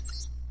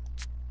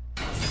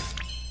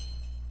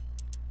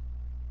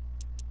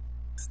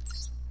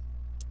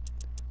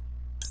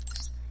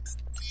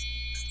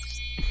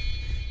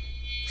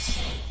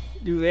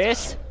 Do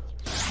this.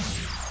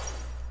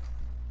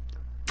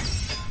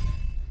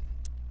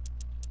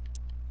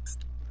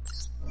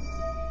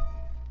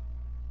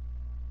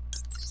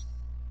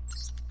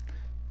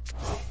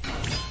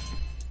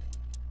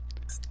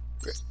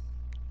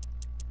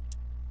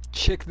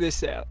 Check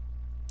this out.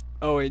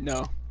 Oh wait,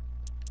 no.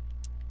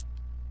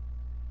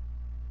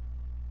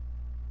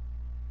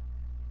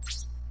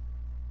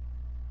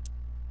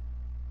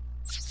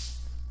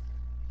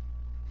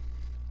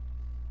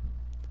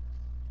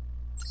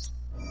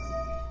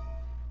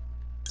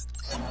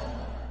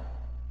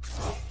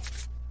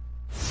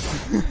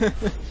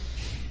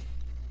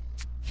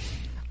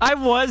 I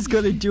was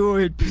gonna do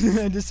it, but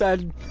then I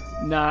decided,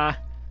 nah.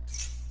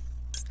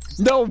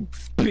 No,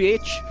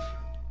 bitch!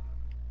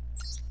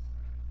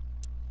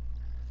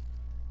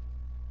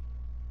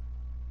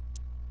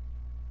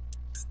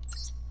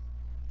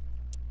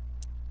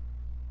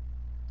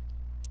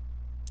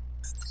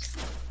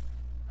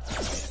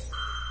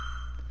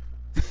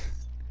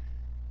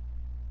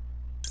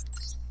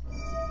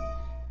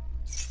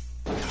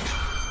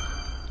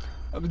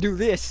 I'm gonna do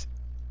this.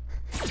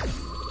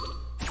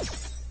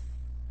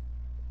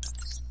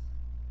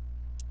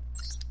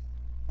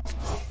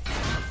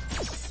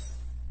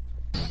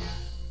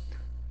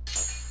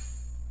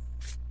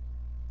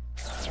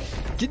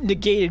 Get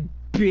negated,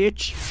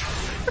 bitch.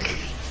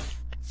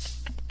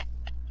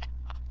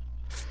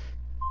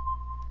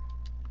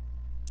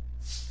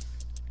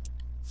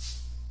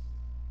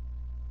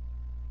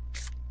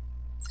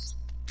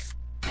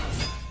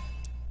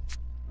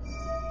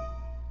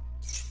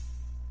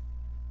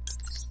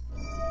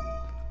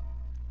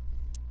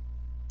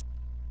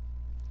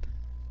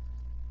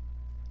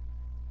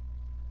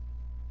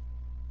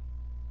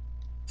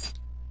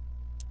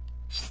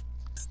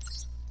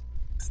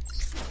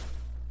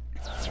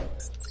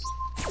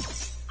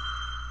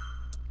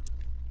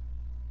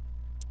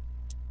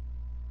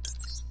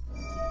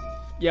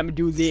 Yeah, I'm gonna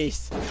do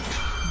this.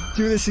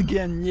 Do this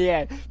again,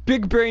 yeah.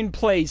 Big brain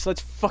plays,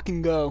 let's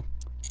fucking go.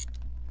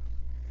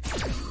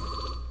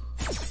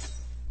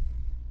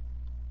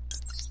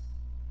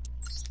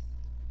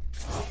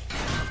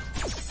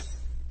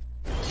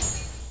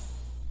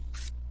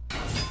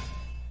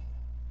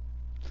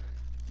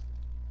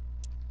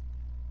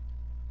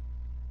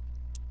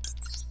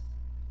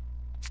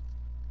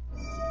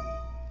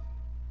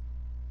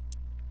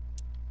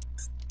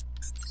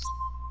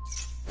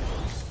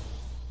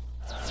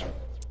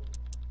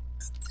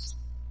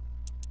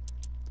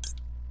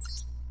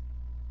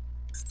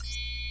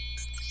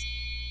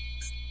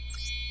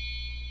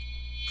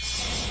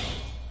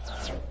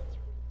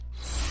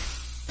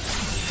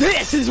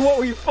 This is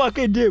what we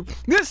fucking do.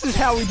 This is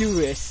how we do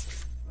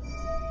this.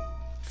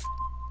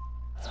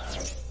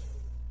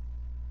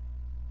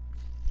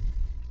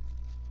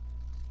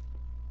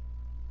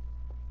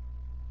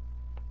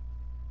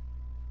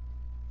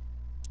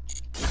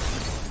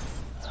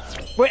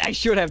 Wait, I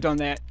should have done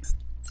that.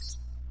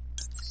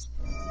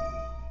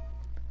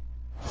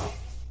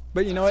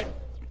 But you know what?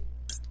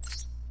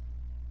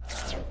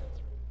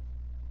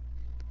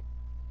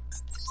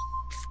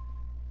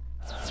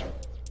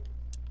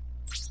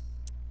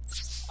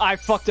 I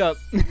fucked up.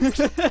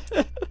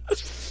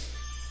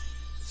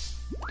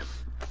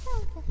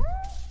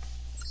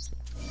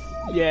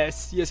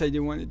 Yes, I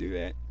do want to do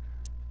that.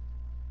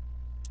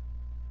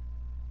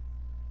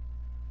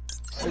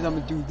 Because I'm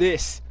gonna do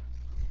this.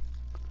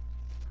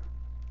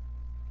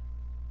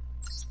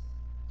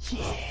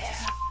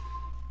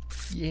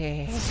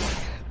 Yeah.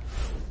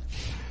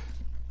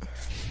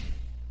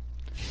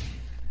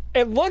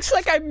 It looks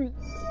like I'm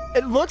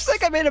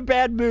in a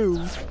bad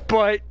mood,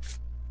 but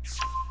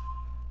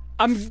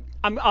I'm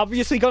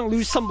obviously gonna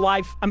lose some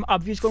life. I'm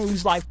obviously gonna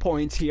lose life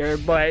points here,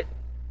 but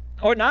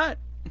or not.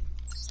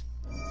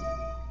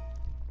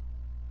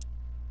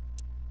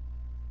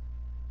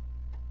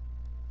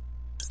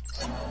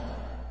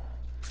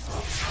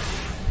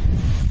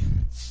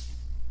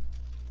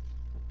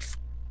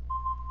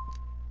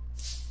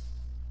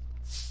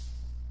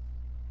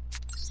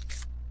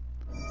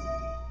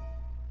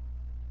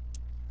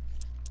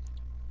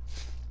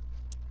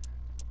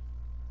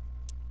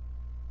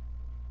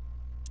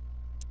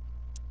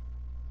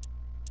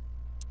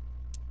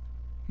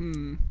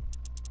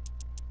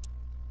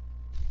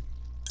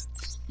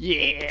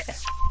 Yeah.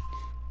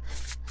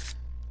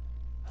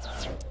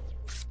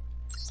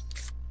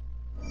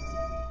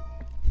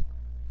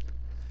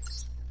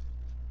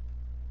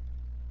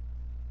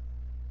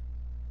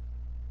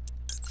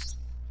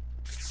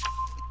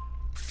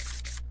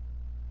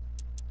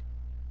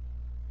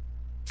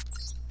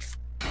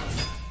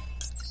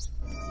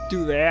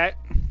 Do that.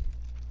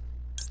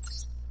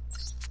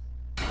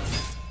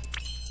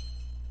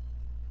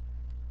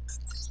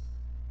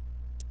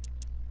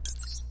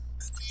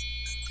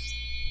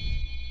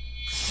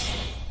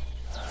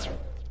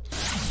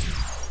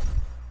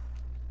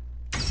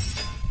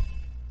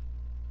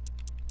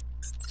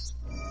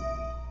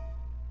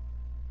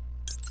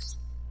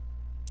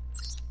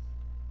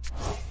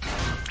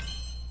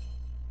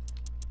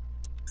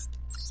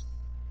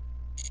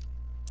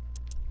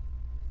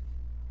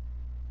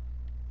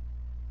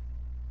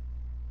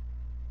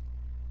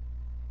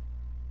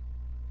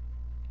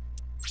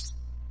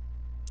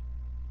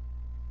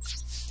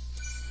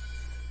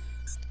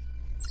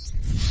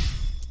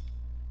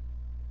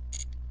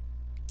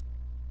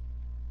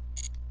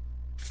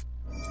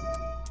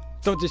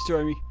 Don't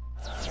destroy me.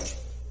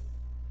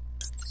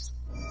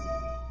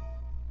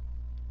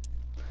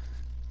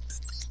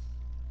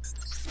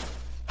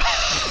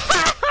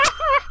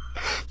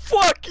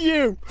 Fuck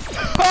you!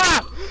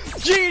 Ha!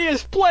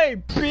 Genius play,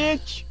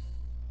 bitch!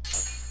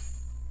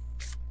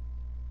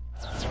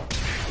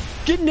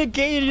 Get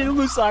negated and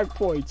lose life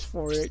points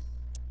for it.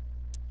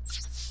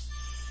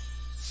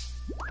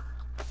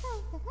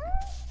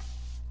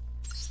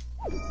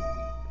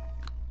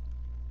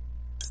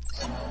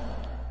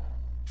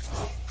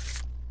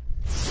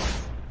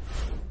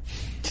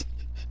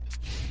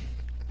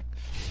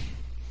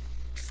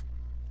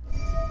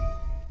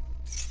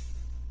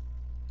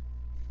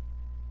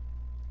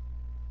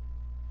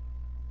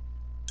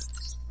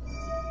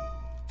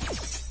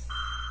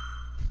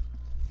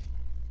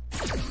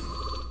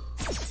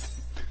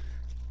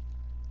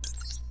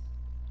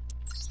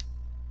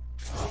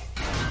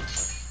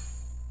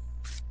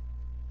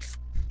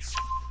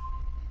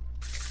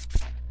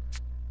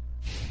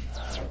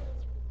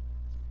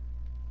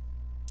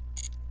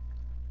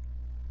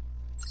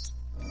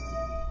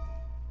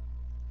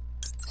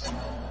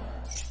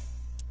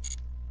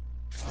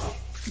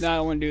 No, I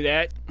don't want to do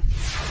that.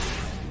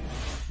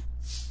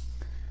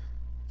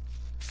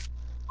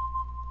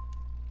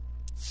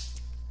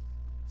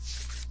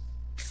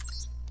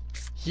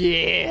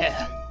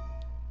 Yeah.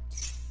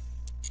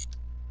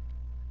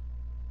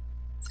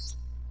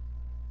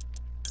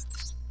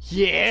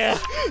 Yeah.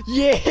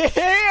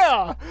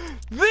 Yeah.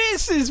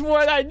 This is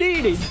what I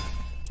needed.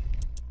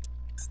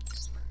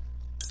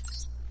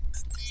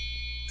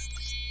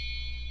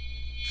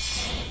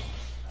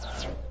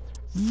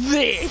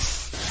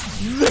 This!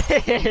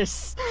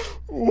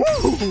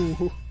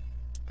 Ooh!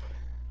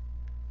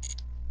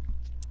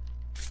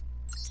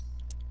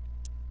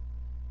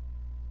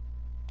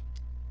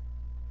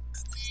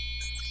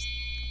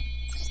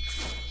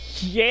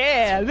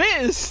 Yeah,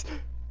 this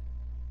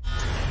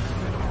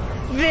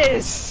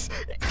is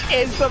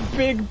the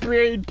big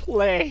brain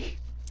play.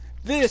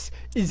 This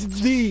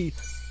is the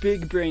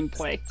big brain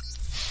play.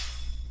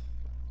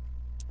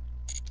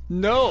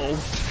 No.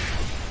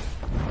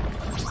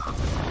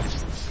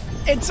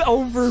 It's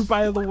over,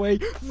 by the way.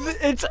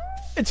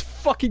 It's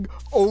fucking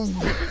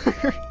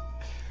over.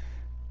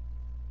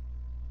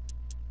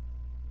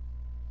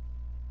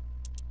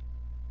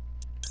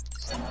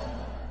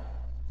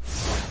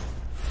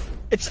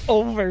 It's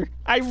over.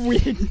 I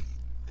win.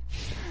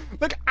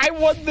 Look, I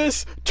won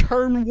this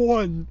turn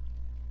 1.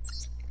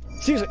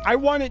 Seriously, I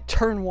won it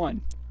turn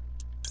 1.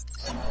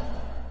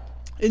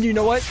 And you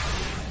know what?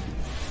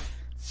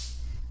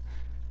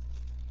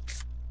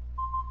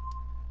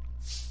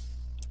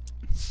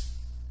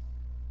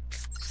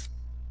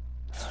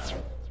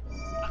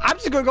 I'm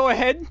just gonna go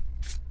ahead,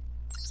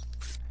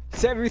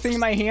 set everything in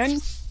my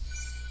hand,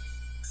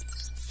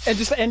 and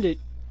just end it.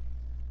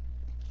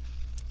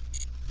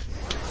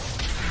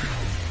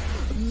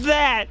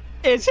 That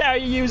is how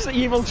you use the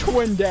Evil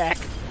Twin deck.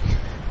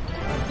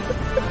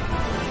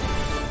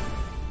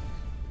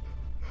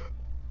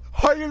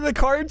 Heart of the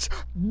Cards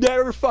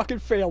never fucking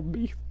failed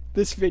me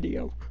this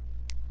video.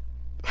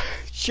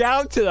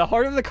 Shout out to the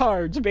Heart of the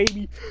Cards,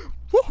 baby.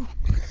 Woo.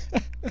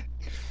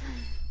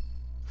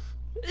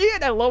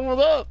 And I leveled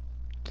up.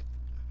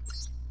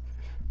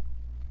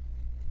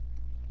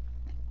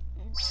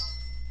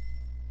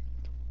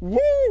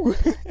 Woo!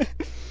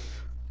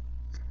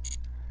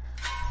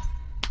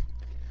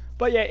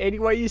 But yeah,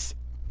 anyways,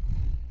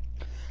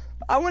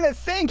 I want to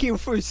thank you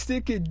for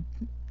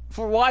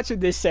watching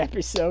this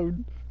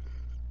episode.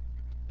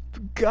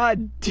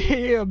 God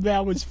damn,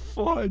 that was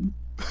fun.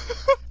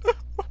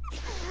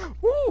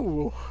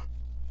 Woo!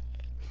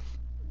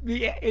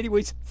 Yeah,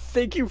 anyways,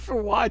 thank you for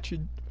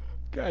watching.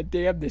 God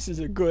damn, this is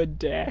a good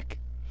deck.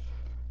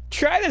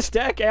 Try this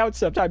deck out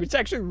sometime. It's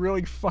actually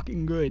really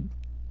fucking good.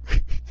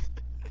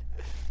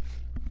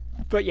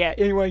 But yeah,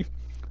 anyway,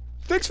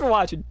 thanks for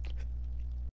watching.